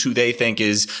choose who they think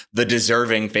is the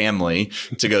deserving family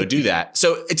to go do that.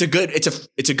 So it's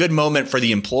a good moment for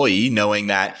the employee knowing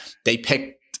that they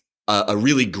picked a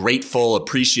really grateful,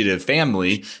 appreciative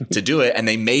family to do it. And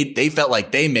they felt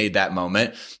like they made that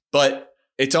moment, but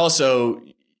it's also,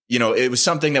 it was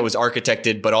something that was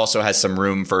architected, but also has some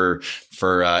room for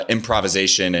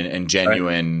improvisation and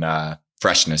genuine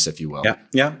freshness, if you will.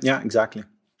 Yeah, exactly.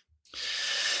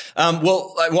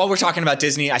 Well, while we're talking about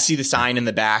Disney, I see the sign in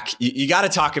the back. You got to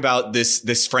talk about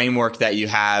this framework that you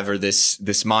have, or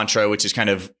this mantra, which is kind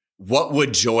of what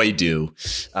would joy do?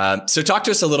 So talk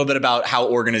to us a little bit about how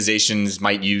organizations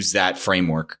might use that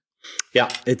framework. Yeah,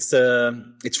 it's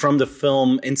from the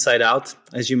film Inside Out,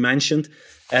 as you mentioned.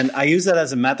 And I use that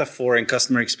as a metaphor in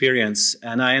customer experience.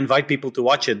 And I invite people to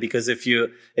watch it because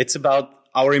it's about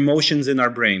our emotions in our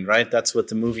brain, right? That's what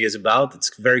the movie is about.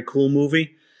 It's a very cool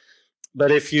movie.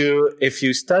 But if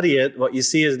you study it, what you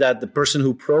see is that the person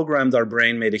who programmed our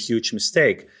brain made a huge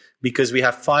mistake because we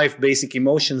have 5 basic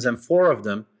emotions and 4 of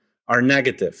them are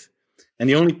negative. And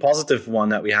the only positive one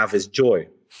that we have is joy.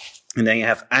 And then you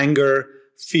have anger,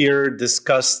 fear,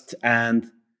 disgust, and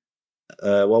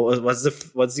what's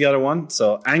the other one?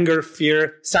 So anger,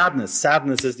 fear, sadness.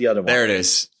 Sadness is the other one. There it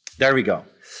is. There we go.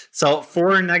 So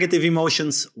 4 negative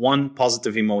emotions, 1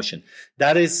 positive emotion.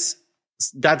 That's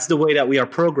the way that we are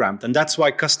programmed. And that's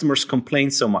why customers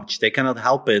complain so much. They cannot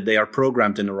help it. They are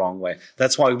programmed in the wrong way.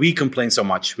 That's why we complain so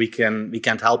much. We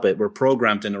can't help it. We're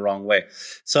programmed in the wrong way.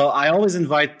 So I always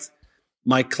invite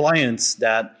my clients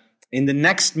that in the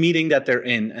next meeting that they're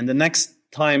in and the next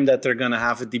time that they're going to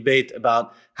have a debate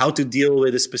about how to deal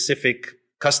with a specific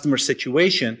customer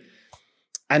situation,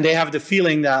 and they have the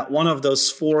feeling that one of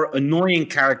those 4 annoying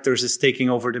characters is taking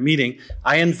over the meeting,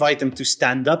 I invite them to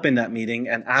stand up in that meeting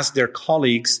and ask their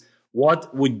colleagues,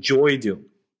 what would joy do?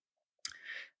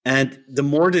 And the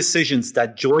more decisions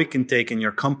that joy can take in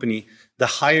your company, the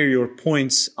higher your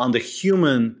points on the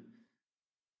human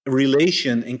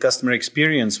relation in customer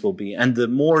experience will be. And the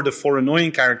more the 4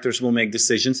 annoying characters will make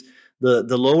decisions,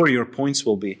 the lower your points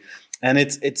will be. And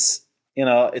it's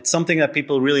something that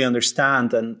people really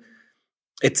understand. And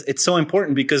it's so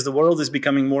important because the world is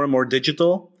becoming more and more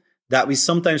digital that we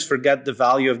sometimes forget the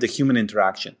value of the human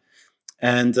interaction.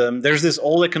 And there's this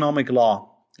old economic law.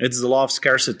 It's the law of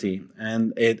scarcity.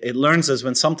 And it learns us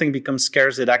when something becomes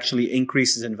scarce, it actually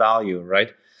increases in value,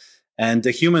 right? And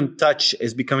the human touch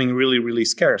is becoming really, really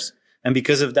scarce. And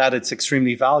because of that, it's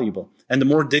extremely valuable. And the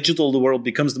more digital the world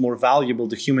becomes, the more valuable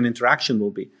the human interaction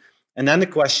will be. And then the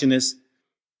question is,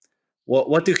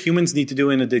 what do humans need to do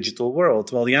in a digital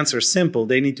world? Well, the answer is simple.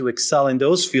 They need to excel in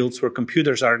those fields where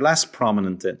computers are less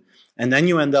prominent in. And then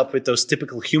you end up with those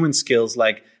typical human skills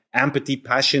like empathy,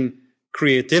 passion,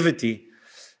 creativity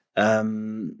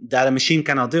that a machine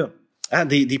cannot do.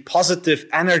 The positive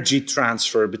energy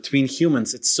transfer between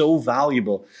humans, it's so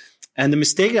valuable. And the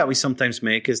mistake that we sometimes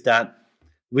make is that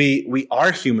we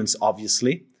are humans,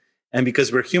 obviously. And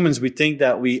because we're humans, we think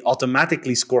that we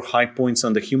automatically score high points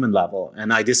on the human level.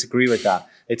 And I disagree with that.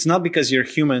 It's not because you're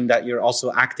human that you're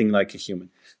also acting like a human.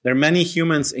 There are many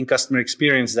humans in customer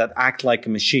experience that act like a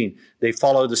machine. They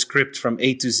follow the script from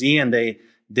A to Z, and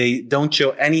they don't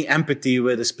show any empathy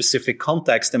with a specific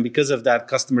context. And because of that,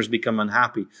 customers become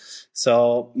unhappy.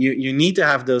 So you need to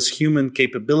have those human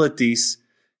capabilities,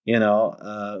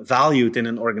 valued in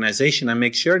an organization, and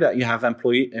make sure that you have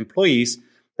employees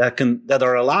that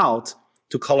are allowed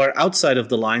to color outside of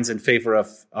the lines in favor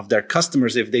of their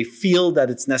customers. If they feel that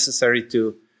it's necessary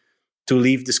to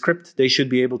leave the script, they should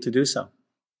be able to do so.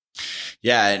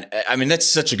 Yeah. And I mean, that's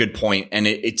such a good point. And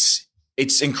it's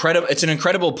incredible. It's an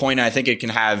incredible point. And I think it can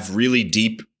have really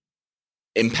deep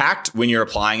impact when you're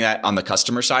applying that on the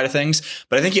customer side of things.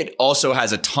 But I think it also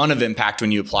has a ton of impact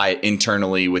when you apply it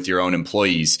internally with your own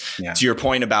employees. Yeah. To your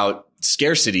point about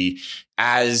scarcity,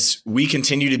 as we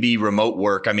continue to be remote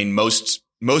work, I mean, most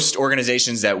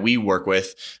organizations that we work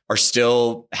with are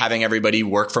still having everybody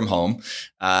work from home.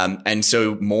 And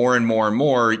so more and more and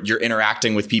more, you're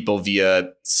interacting with people via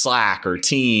Slack or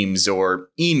Teams or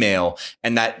email.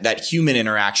 And that human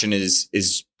interaction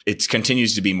it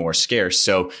continues to be more scarce.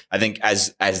 So I think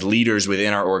as leaders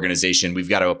within our organization, we've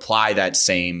got to apply that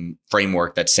same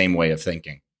framework, that same way of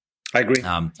thinking. I agree.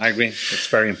 It's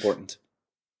very important.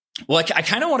 Well, I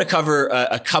kind of want to cover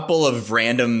a couple of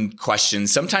random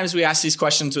questions. Sometimes we ask these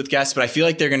questions with guests, but I feel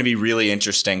like they're going to be really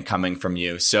interesting coming from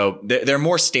you. So they're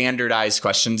more standardized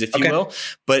questions, if you will.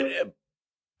 But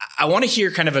I want to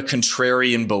hear kind of a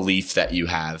contrarian belief that you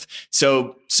have.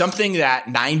 So something that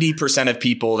 90% of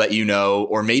people that you know,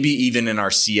 or maybe even in our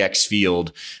CX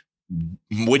field,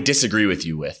 would disagree with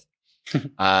you with.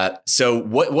 So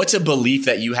what's a belief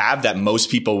that you have that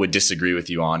most people would disagree with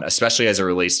you on, especially as it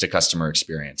relates to customer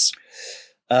experience?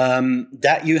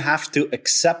 That you have to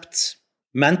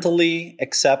mentally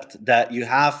accept that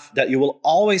you will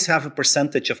always have a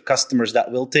percentage of customers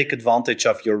that will take advantage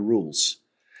of your rules.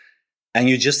 And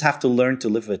you just have to learn to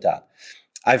live with that.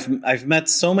 I've met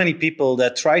so many people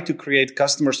that try to create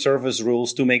customer service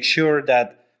rules to make sure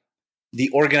that the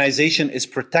organization is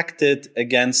protected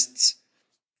against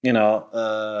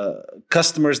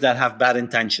customers that have bad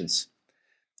intentions.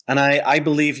 And I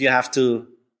believe you have to,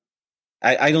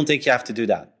 I don't think you have to do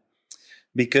that.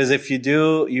 Because if you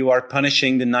do, you are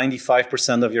punishing the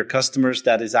 95% of your customers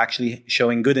that is actually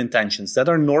showing good intentions, that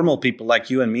are normal people like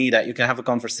you and me that you can have a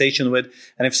conversation with.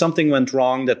 And if something went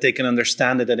wrong, that they can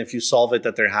understand it. And if you solve it,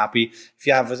 that they're happy. If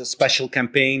you have a special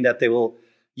campaign, that they will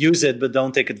use it, but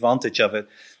don't take advantage of it.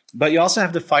 But you also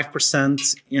have the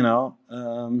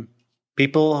 5%,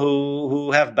 people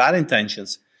who have bad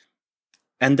intentions.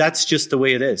 And that's just the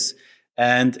way it is.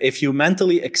 And if you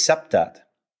mentally accept that,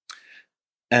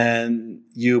 and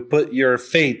you put your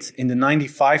faith in the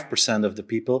 95% of the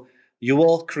people, you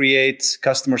will create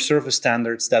customer service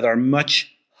standards that are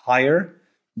much higher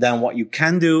than what you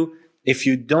can do if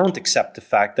you don't accept the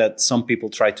fact that some people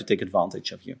try to take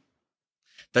advantage of you.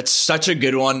 That's such a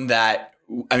good one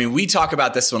we talk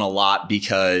about this one a lot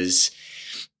because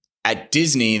at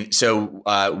Disney,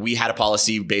 we had a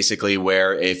policy basically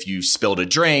where if you spilled a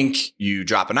drink, you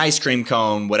drop an ice cream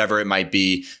cone, whatever it might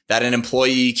be, that an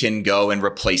employee can go and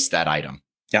replace that item.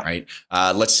 Yeah. Right.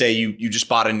 Let's say you just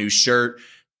bought a new shirt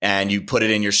and you put it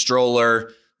in your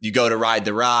stroller. You go to ride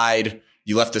the ride.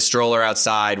 You left the stroller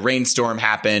outside. Rainstorm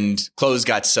happened. Clothes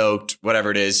got soaked.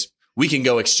 Whatever it is, we can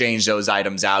go exchange those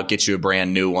items out, get you a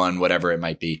brand new one, whatever it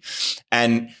might be.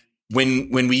 And When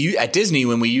we at Disney,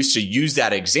 when we used to use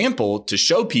that example to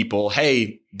show people,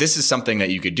 hey, this is something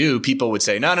that you could do, people would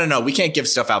say, no, we can't give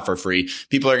stuff out for free.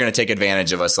 People are going to take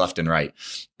advantage of us left and right.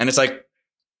 And it's like,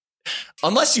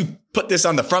 unless you put this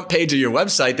on the front page of your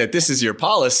website that this is your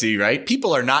policy, right?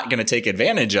 People are not going to take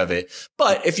advantage of it.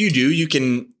 But if you do, you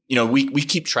can we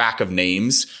keep track of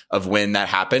names of when that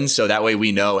happens. So that way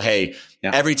we know, hey,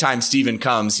 every time Steven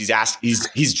comes,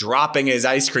 he's dropping his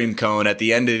ice cream cone at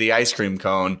the end of the ice cream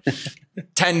cone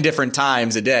 10 different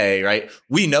times a day, right?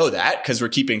 We know that because we're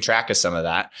keeping track of some of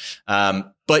that.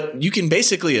 But you can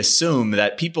basically assume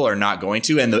that people are not going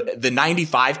to. And the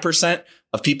 95%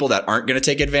 of people that aren't going to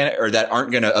take advantage or that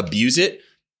aren't going to abuse it,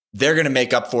 they're going to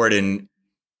make up for it in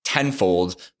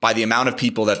tenfold by the amount of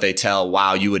people that they tell,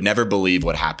 wow, you would never believe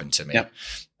what happened to me.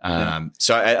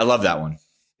 So I love that one.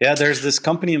 Yeah, there's this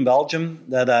company in Belgium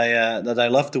that I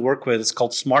love to work with. It's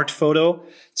called Smartphoto.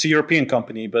 It's a European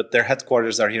company, but their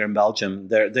headquarters are here in Belgium.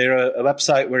 They're a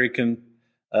website where you can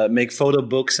make photo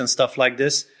books and stuff like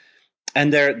this.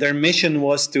 And their mission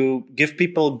was to give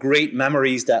people great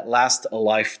memories that last a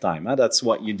lifetime. That's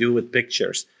what you do with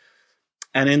pictures.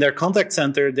 And in their contact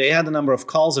center, they had a number of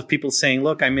calls of people saying,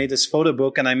 look, I made this photo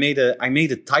book and I made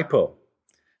a typo.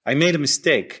 I made a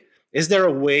mistake. Is there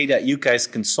a way that you guys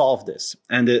can solve this?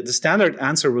 And the standard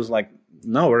answer was like,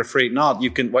 no, we're afraid not.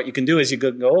 What you can do is you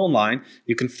go online,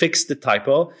 you can fix the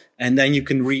typo, and then you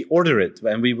can reorder it,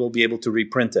 and we will be able to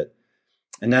reprint it.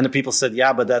 And then the people said,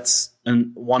 yeah, but that's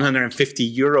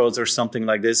 150 euros or something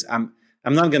like this. I'm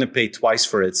not going to pay twice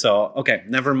for it. So, okay,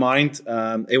 never mind.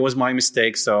 It was my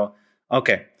mistake. So,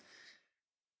 okay.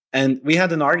 And we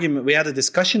had an argument. We had a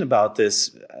discussion about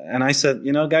this. And I said,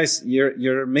 guys,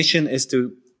 your mission is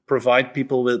to provide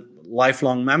people with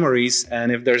lifelong memories.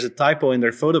 And if there's a typo in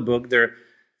their photo book,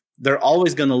 they're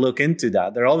always going to look into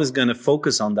that. They're always going to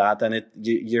focus on that. And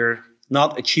you're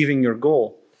not achieving your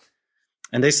goal.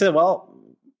 And they said, well,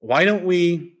 why don't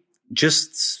we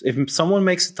just, if someone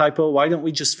makes a typo, why don't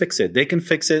we just fix it? They can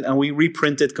fix it and we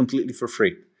reprint it completely for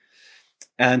free.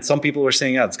 And some people were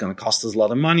saying, yeah, it's going to cost us a lot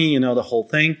of money, the whole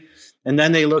thing. And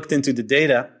then they looked into the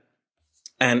data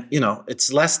and,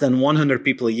 it's less than 100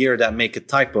 people a year that make a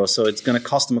typo. So it's going to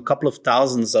cost them a couple of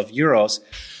thousands of euros.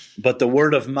 But the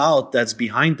word of mouth that's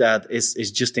behind that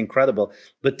is just incredible.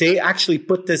 But they actually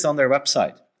put this on their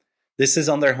website. This is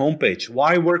on their homepage.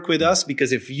 Why work with us?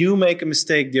 Because if you make a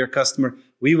mistake, dear customer,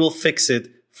 we will fix it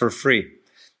for free.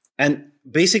 And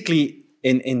basically,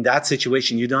 in that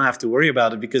situation, you don't have to worry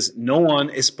about it because no one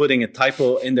is putting a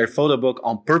typo in their photo book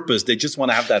on purpose. They just want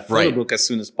to have that photo book as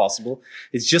soon as possible.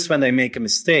 It's just when they make a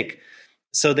mistake.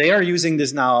 So they are using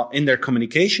this now in their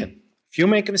communication. If you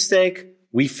make a mistake,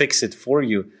 we fix it for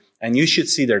you. And you should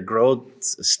see their growth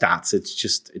stats. It's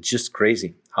just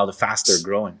crazy how fast they're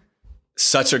growing.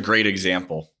 Such a great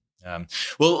example.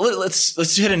 Well,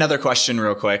 let's hit another question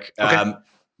real quick. Okay.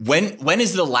 When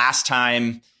is the last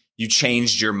time you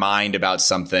changed your mind about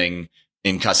something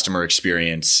in customer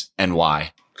experience and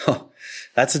why?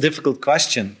 That's a difficult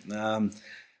question.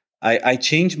 I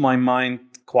change my mind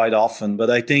quite often, but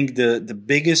I think the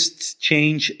biggest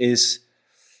change is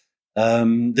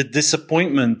the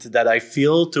disappointment that I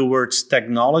feel towards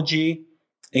technology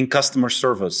in customer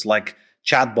service, like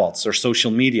chatbots or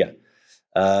social media.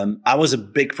 I was a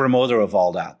big promoter of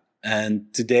all that.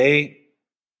 And today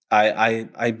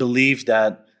I believe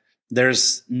that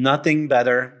there's nothing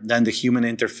better than the human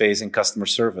interface in customer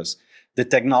service. The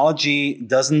technology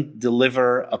doesn't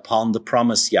deliver upon the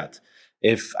promise yet.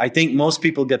 I think most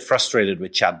people get frustrated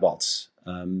with chatbots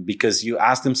because you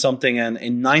ask them something and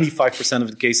in 95% of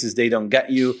the cases, they don't get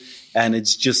you. And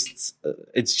it's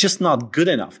just not good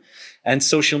enough. And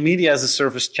social media as a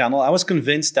service channel, I was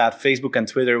convinced that Facebook and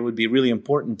Twitter would be really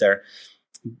important there.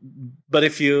 But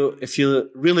if you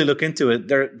really look into it,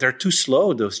 they're too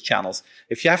slow, those channels.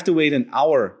 If you have to wait an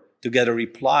hour to get a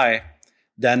reply,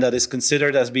 then that is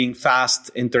considered as being fast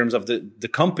in terms of the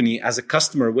company. As a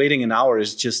customer, waiting an hour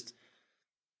is just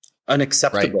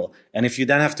unacceptable. Right. And if you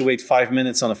then have to wait 5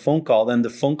 minutes on a phone call, then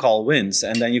the phone call wins.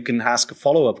 And then you can ask a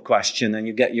follow-up question and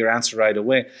you get your answer right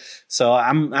away. So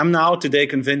I'm now today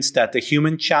convinced that the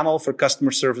human channel for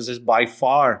customer service is by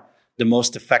far the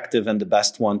most effective and the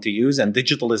best one to use. And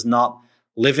digital is not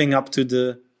living up to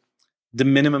the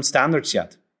minimum standards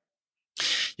yet.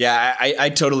 Yeah, I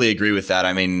totally agree with that.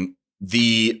 I mean,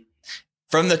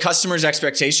 from the customer's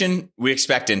expectation, we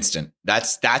expect instant.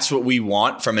 That's what we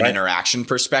want from an interaction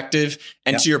perspective.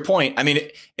 And to your point, I mean,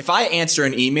 if I answer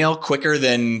an email quicker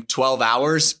than 12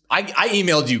 hours, I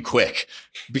emailed you quick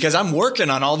because I'm working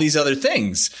on all these other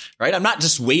things, right? I'm not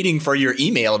just waiting for your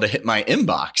email to hit my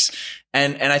inbox.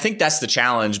 And I think that's the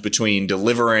challenge between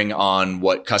delivering on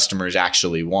what customers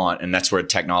actually want. And that's where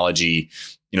technology,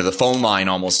 the phone line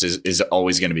almost is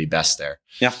always going to be best there.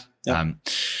 Yeah.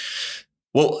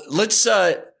 Well, let's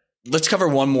cover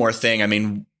one more thing. I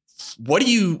mean, What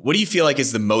do you feel like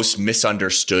is the most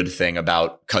misunderstood thing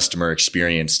about customer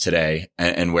experience today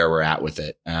and where we're at with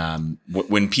it?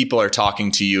 When people are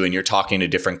talking to you and you're talking to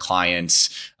different clients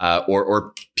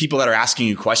or people that are asking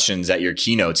you questions at your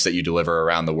keynotes that you deliver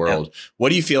around the world, what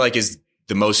do you feel like is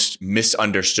the most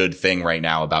misunderstood thing right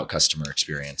now about customer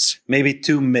experience? Maybe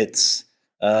two myths.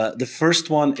 The first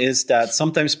one is that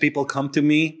sometimes people come to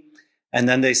me and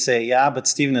then they say, yeah, but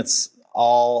Steven, it's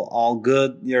all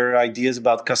good, your ideas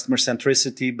about customer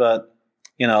centricity, but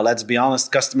let's be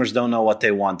honest, customers don't know what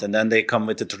they want. And then they come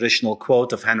with the traditional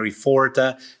quote of Henry Ford.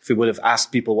 If we would have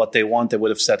asked people what they want, they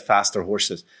would have said faster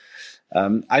horses.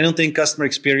 I don't think customer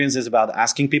experience is about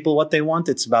asking people what they want.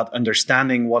 It's about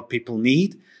understanding what people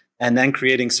need and then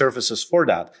creating services for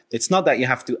that. It's not that you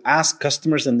have to ask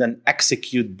customers and then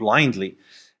execute blindly.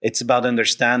 It's about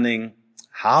understanding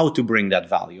how to bring that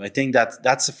value. I think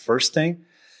that's the first thing.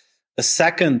 A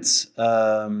second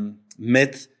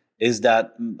myth is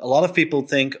that a lot of people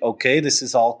think, okay, this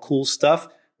is all cool stuff,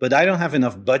 but I don't have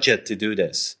enough budget to do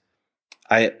this.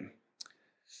 My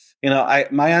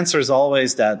answer is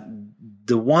always that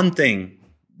the one thing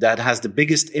that has the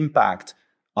biggest impact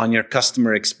on your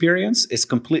customer experience is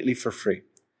completely for free.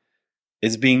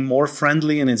 It's being more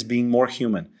friendly and it's being more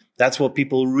human. That's what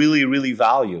people really, really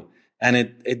value. And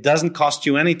it doesn't cost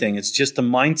you anything. It's just the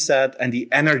mindset and the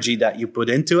energy that you put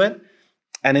into it.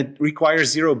 And it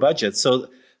requires zero budget. So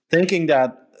thinking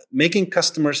that making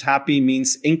customers happy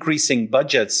means increasing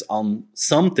budgets on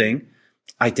something,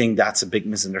 I think that's a big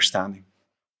misunderstanding.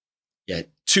 Yeah,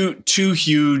 two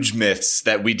huge myths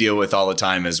that we deal with all the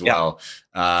time as well.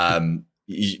 Yeah.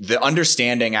 The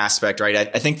understanding aspect, right?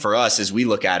 I think for us, as we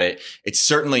look at it, it's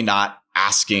certainly not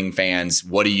asking fans,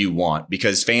 what do you want?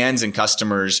 Because fans and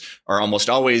customers are almost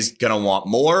always going to want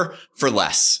more for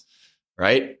less,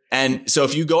 right? And so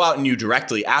if you go out and you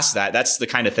directly ask that, that's the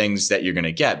kind of things that you're going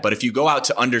to get. But if you go out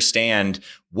to understand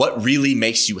what really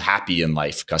makes you happy in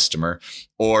life, customer,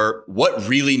 or what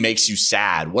really makes you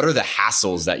sad, what are the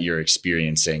hassles that you're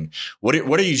experiencing? What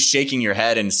are you shaking your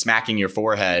head and smacking your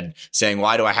forehead saying,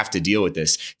 why do I have to deal with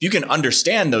this? If you can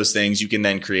understand those things, you can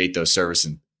then create those services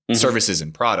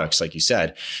and products, like you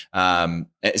said.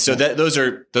 So those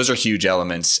are huge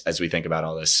elements as we think about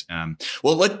all this.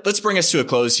 Well, let's bring us to a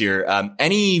close here.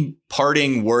 Any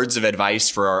parting words of advice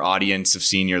for our audience of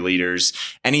senior leaders?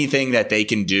 Anything that they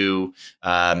can do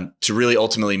to really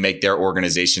ultimately make their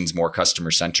organizations more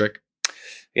customer centric?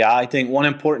 Yeah, I think one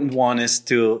important one is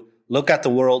to look at the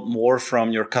world more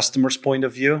from your customer's point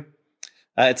of view.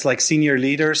 It's like senior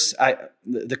leaders.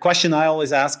 The question I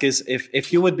always ask is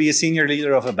if you would be a senior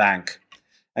leader of a bank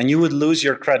and you would lose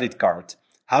your credit card,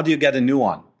 how do you get a new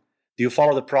one? Do you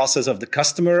follow the process of the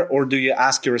customer or do you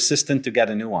ask your assistant to get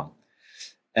a new one?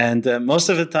 And most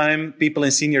of the time, people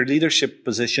in senior leadership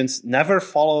positions never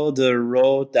follow the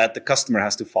road that the customer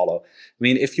has to follow. I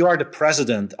mean, if you are the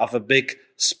president of a big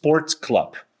sports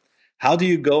club, how do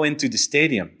you go into the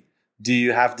stadium? Do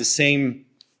you have the same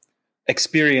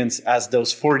experience as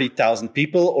those 40,000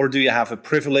 people, or do you have a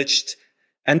privileged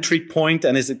entry point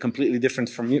and is it completely different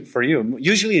for you?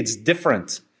 Usually it's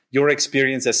different, your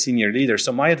experience as senior leader.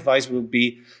 So my advice would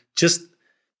be just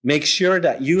make sure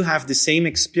that you have the same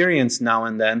experience now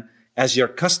and then as your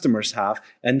customers have,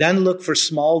 and then look for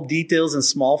small details and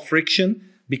small friction,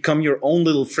 become your own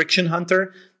little friction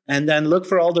hunter, and then look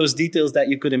for all those details that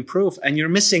you could improve. And you're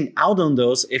missing out on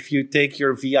those if you take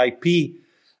your VIP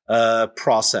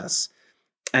process.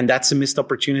 And that's a missed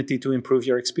opportunity to improve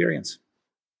your experience.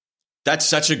 That's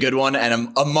such a good one. And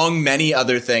among many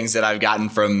other things that I've gotten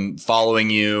from following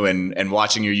you and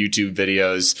watching your YouTube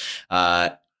videos,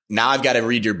 now I've got to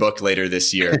read your book later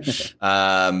this year.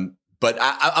 But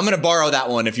I'm going to borrow that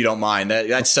one if you don't mind.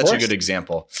 That's such a good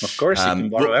example. Of course, you can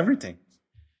borrow everything.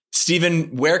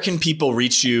 Steven, where can people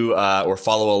reach you or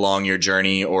follow along your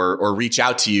journey or reach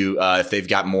out to you if they've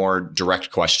got more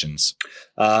direct questions?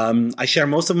 I share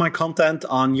most of my content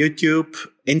on YouTube,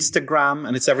 Instagram,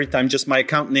 and it's every time just my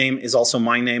account name is also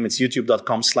my name. It's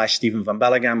youtube.com/Steven Van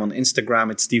Belleghem. On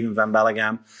Instagram, it's Steven Van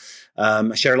Belleghem.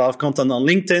 I share a lot of content on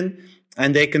LinkedIn,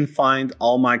 and they can find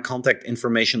all my contact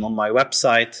information on my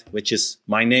website, which is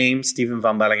my name,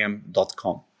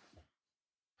 stevenvanbelleghem.com.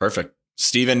 Perfect.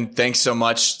 Steven, thanks so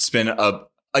much. It's been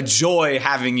a joy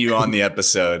having you on the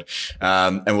episode,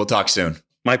 and we'll talk soon.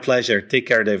 My pleasure. Take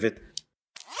care, David.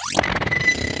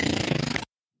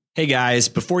 Hey guys,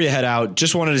 before you head out,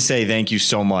 just wanted to say thank you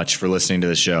so much for listening to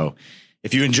the show.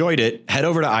 If you enjoyed it, head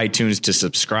over to iTunes to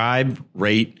subscribe,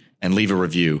 rate, and leave a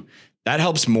review. That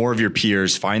helps more of your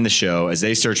peers find the show as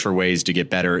they search for ways to get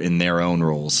better in their own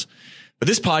roles. But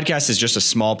this podcast is just a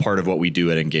small part of what we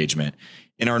do at Engagement.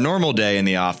 In our normal day in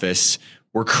the office,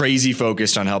 We're crazy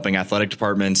focused on helping athletic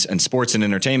departments and sports and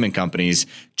entertainment companies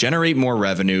generate more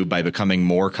revenue by becoming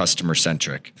more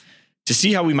customer-centric. To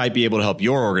see how we might be able to help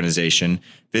your organization,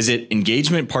 visit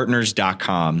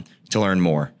engagementpartners.com to learn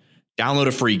more. Download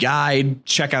a free guide,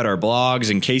 check out our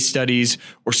blogs and case studies,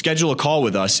 or schedule a call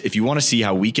with us if you want to see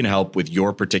how we can help with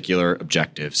your particular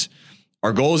objectives.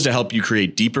 Our goal is to help you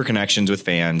create deeper connections with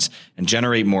fans and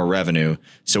generate more revenue.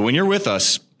 So when you're with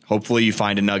us, hopefully you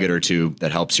find a nugget or two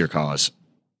that helps your cause.